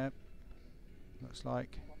 Yep. Looks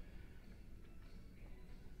like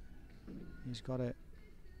he's got it.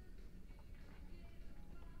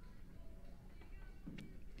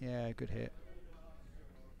 Yeah, good hit.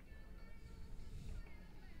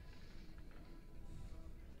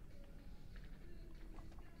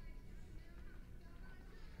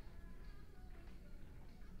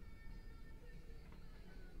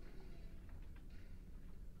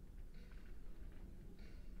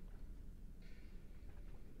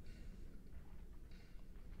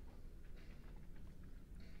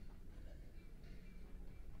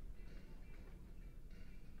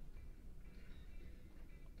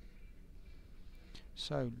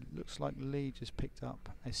 So looks like Lee just picked up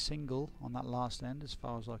a single on that last end as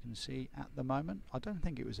far as I can see at the moment. I don't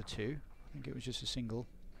think it was a 2, I think it was just a single.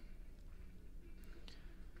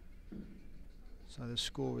 So the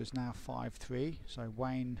score is now 5-3, so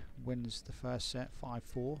Wayne wins the first set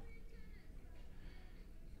 5-4,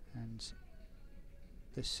 and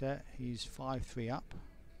this set he's 5-3 up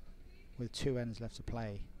with 2 ends left to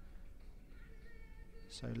play.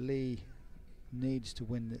 So Lee needs to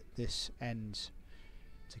win this end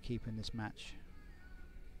to keep in this match.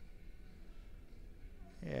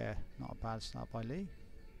 Yeah, not a bad start by Lee.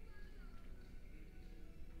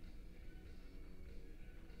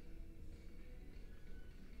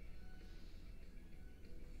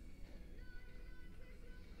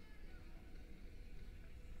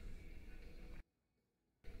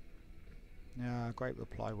 Yeah, great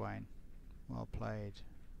reply, Wayne. Well played.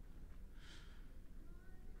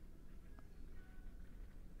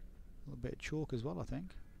 A little bit of chalk as well, I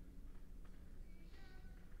think.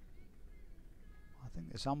 I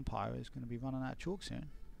think this umpire is going to be running out of chalk soon.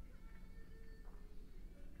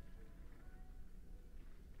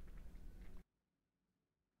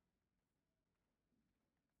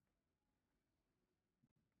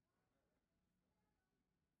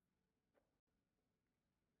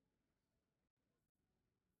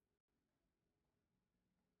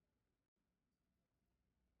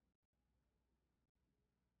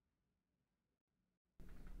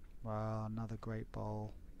 Well, another great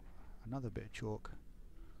bowl. Another bit of chalk.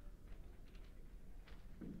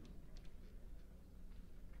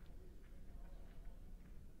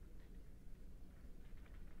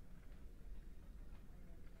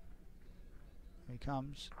 Here he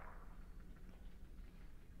comes.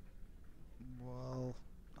 Well,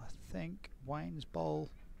 I think Wayne's bowl,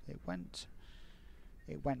 it went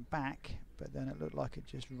back, but then it looked like it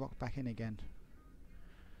just rocked back in again.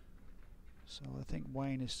 So I think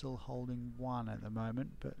Wayne is still holding 1 at the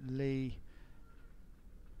moment, but Lee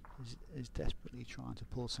is desperately trying to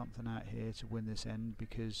pull something out here to win this end,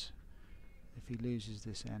 because if he loses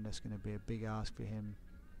this end that's going to be a big ask for him,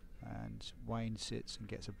 and Wayne sits and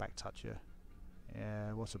gets a back toucher.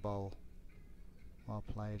 Yeah, what a bowl. Well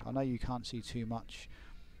played. I know you can't see too much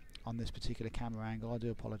on this particular camera angle, I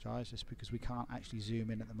do apologise, just because we can't actually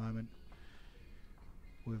zoom in at the moment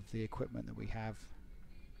with the equipment that we have,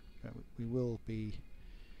 but we will be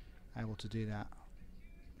able to do that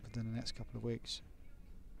within the next couple of weeks.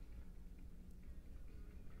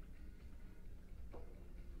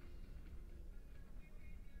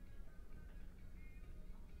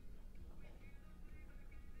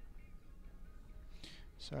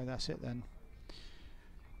 So that's it then.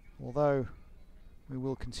 Although we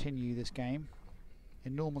will continue this game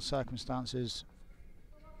in normal circumstances,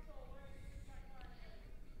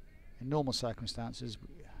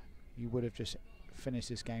 you would have just finished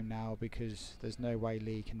this game now, because there's no way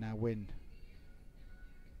Lee can now win.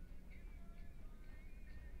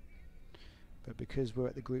 But because we're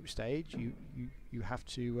at the group stage, you have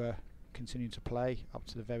to continue to play up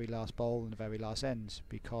to the very last bowl and the very last end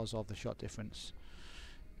because of the shot difference.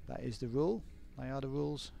 That is the rule. They are the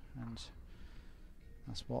rules, and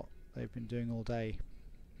that's what they've been doing all day.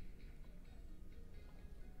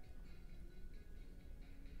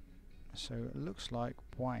 So it looks like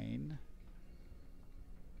Wayne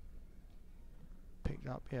picked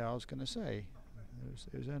up, yeah, I was going to say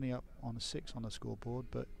it was only up on a 6 on the scoreboard,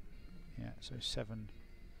 but yeah, so 7.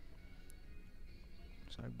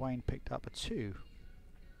 So Wayne picked up a 2.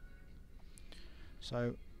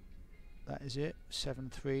 So that is it,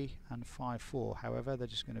 7-3 and 5-4. However, they're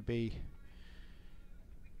just going to be,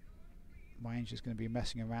 Wayne's just going to be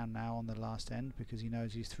messing around now on the last end because he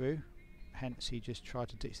knows he's through. Hence he just tried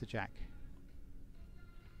to ditch the jack.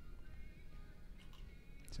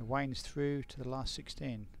 So Wayne's through to the last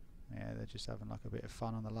 16. Yeah, they're just having like a bit of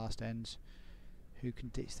fun on the last ends. Who can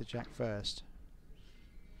ditch the jack first?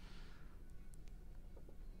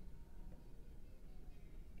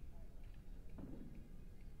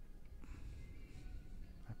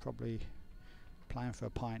 They're probably playing for a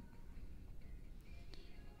pint.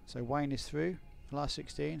 So Wayne is through the last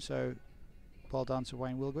 16, so well done to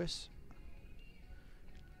Wayne Willgress.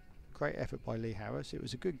 great effort by Lee Harris. It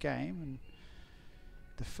was a good game, and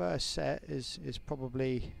the first set is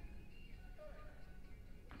probably...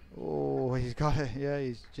 Oh, he's got it. Yeah,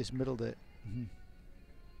 he's just middled it.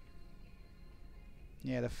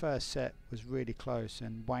 Yeah, the first set was really close,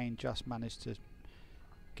 and Wayne just managed to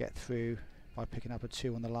get through by picking up a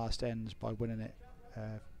 2 on the last ends by winning it.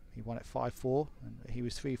 He won it 5-4, and he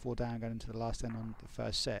was 3-4 down going into the last end on the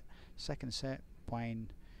first set. Second set, Wayne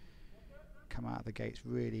come out of the gates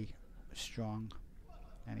really strong,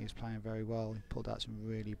 and he was playing very well. He pulled out some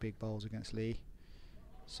really big bowls against Lee.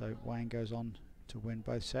 So Wayne goes on to win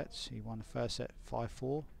both sets. He won the first set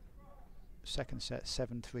 5-4, second set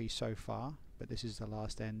 7-3 so far, but this is the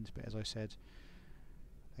last end. But as I said,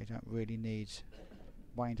 they don't really need...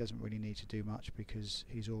 Wayne doesn't really need to do much because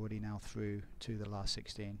he's already now through to the last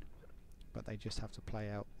 16, but they just have to play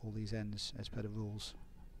out all these ends as per the rules.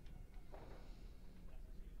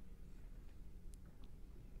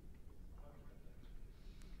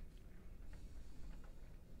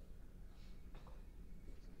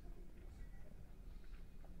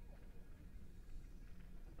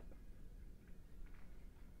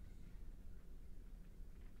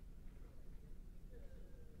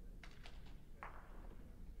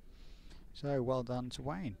 So well done to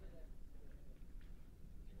Wayne.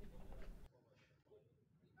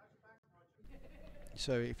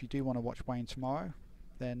 So if you do want to watch Wayne tomorrow,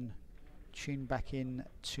 then tune back in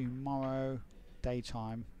tomorrow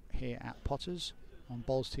daytime here at Potters on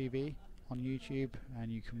Bowls TV on YouTube,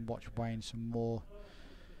 and you can watch Wayne some more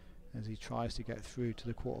as he tries to get through to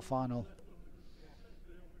the quarter-final.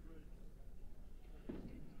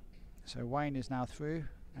 So Wayne is now through,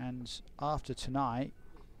 and after tonight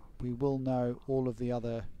we will know all of the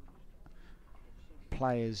other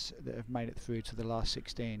players that have made it through to the last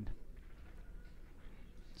 16.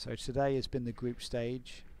 So today has been the group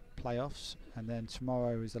stage playoffs, and then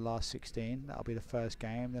tomorrow is the last 16. That'll be the first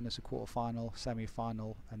game, then it's a quarter-final,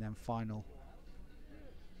 semi-final, and then final.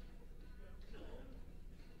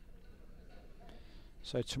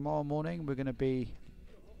 So tomorrow morning we're going to be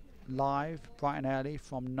live bright and early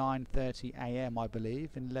from 9:30 AM I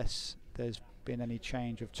believe, unless there's been any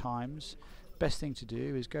change of times. Best thing to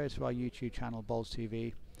do is go to our YouTube channel Bowls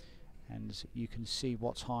TV, and you can see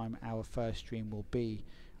what time our first stream will be.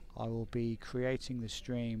 I will be creating the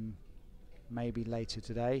stream maybe later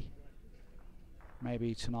today,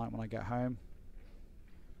 maybe tonight when I get home.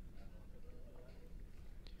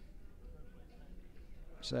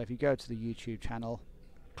 So if you go to the YouTube channel,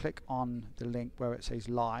 click on the link where it says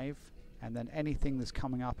live, and then anything that's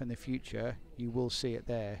coming up in the future you will see it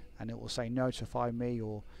there, and it will say notify me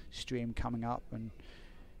or stream coming up, and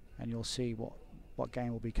you'll see what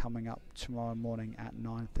game will be coming up tomorrow morning at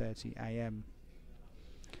 9:30 AM.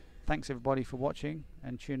 Thanks everybody for watching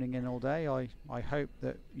and tuning in all day. I hope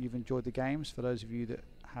that you've enjoyed the games, for those of you that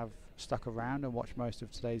have stuck around and watched most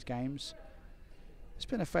of today's games. It's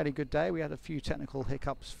been a fairly good day. We had a few technical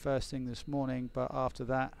hiccups first thing this morning, but after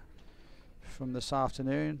that, from this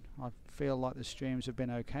afternoon, I feel like the streams have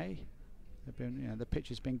been okay. They've been, the pitch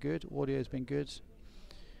has been good, audio has been good.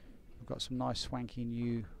 We've got some nice swanky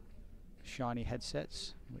new shiny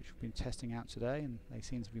headsets which we've been testing out today, and they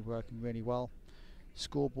seem to be working really well.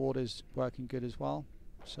 Scoreboard is working good as well.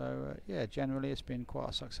 So yeah, generally it's been quite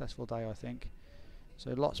a successful day, I think.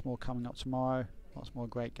 So lots more coming up tomorrow, lots more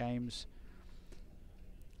great games.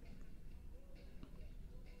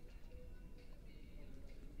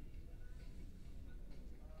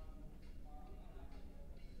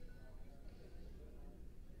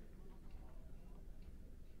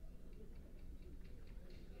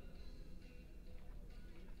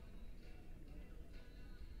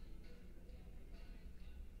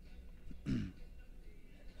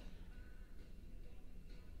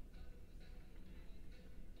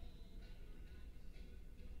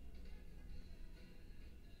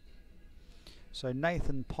 So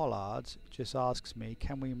Nathan Pollard just asks me,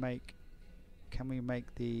 can we make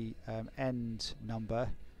the end number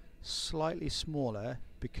slightly smaller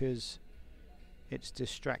because it's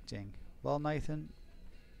distracting? Well, Nathan,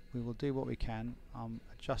 we will do what we can. I'm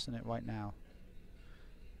adjusting it right now.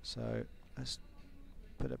 So let's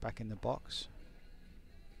put it back in the box.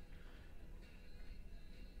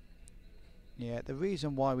 Yeah, the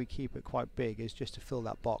reason why we keep it quite big is just to fill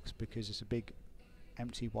that box, because it's a big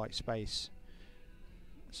empty white space.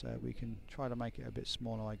 So we can try to make it a bit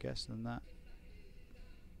smaller, I guess, than that.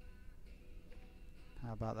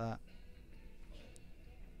 How about that?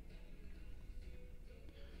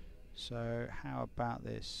 So how about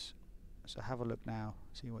this? So have a look now,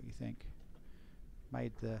 see what you think.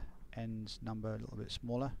 Made the ends number a little bit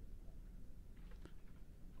smaller.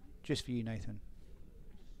 Just for you, Nathan.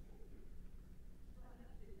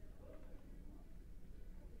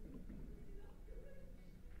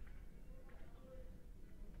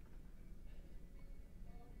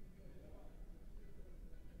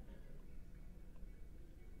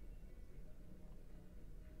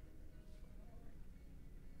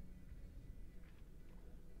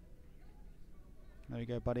 There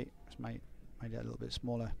you go, buddy. Just made it a little bit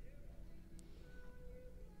smaller.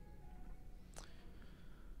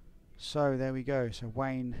 So there we go. So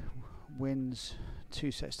Wayne wins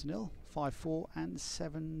 2-0, 5-4 and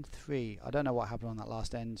 7-3. I don't know what happened on that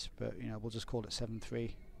last end, but you know, we'll just call it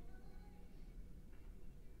 7-3.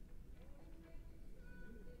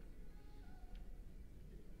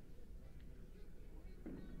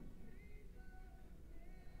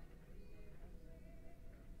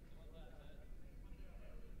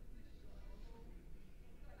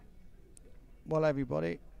 Well,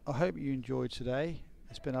 everybody, I hope you enjoyed today.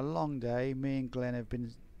 It's been a long day. Me and Glenn have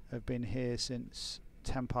been here since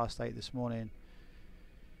 8:10 this morning.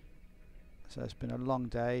 So it's been a long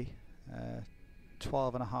day.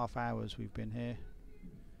 12.5 hours we've been here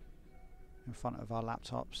in front of our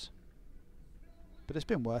laptops. But it's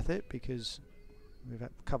been worth it because we've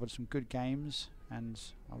covered some good games, and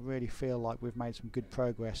I really feel like we've made some good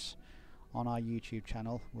progress on our YouTube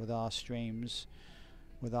channel with our streams,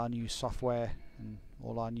 with our new software and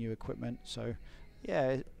all our new equipment. So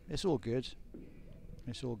yeah, it's all good.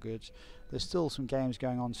 It's all good. There's still some games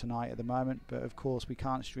going on tonight at the moment, but of course we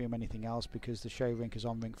can't stream anything else because the show rink is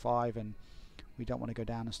on rink 5 and we don't want to go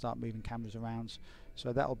down and start moving cameras around.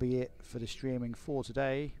 So that'll be it for the streaming for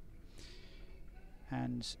today,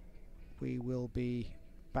 and we will be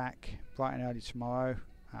back bright and early tomorrow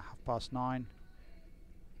at 9:30.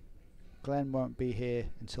 Glenn won't be here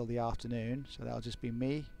until the afternoon, so that'll just be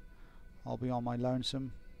me. I'll be on my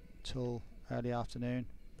lonesome till early afternoon,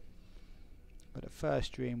 but the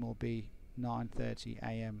first stream will be 9:30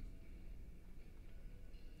 AM.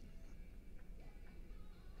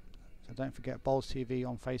 So don't forget Bowls TV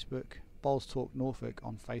on Facebook, Bowls Talk Norfolk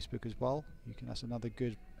on Facebook as well. That's another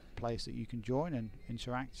good place that you can join and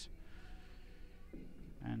interact.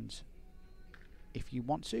 And if you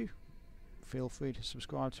want to, feel free to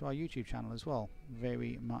subscribe to our YouTube channel as well.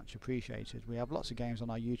 Very much appreciated. We have lots of games on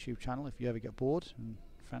our YouTube channel. If you ever get bored and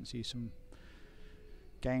fancy some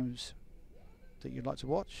games that you'd like to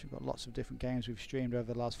watch, we've got lots of different games we've streamed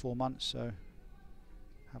over the last 4 months, so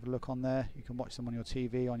have a look on there. You can watch them on your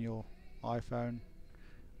TV, on your iPhone,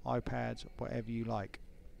 iPad, whatever you like.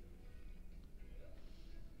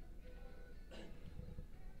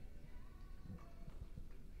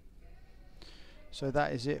 So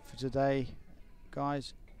that is it for today,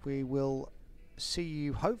 guys. We will see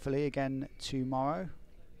you hopefully again tomorrow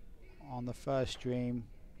on the first stream,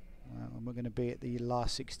 and we're going to be at the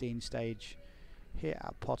last 16 stage here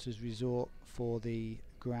at Potter's Resort for the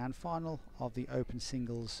grand final of the Open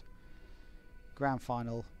Singles Grand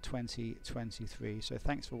Final 2023. So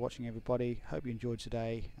thanks for watching, everybody. Hope you enjoyed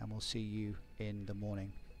today, and we'll see you in the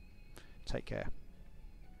morning. Take care.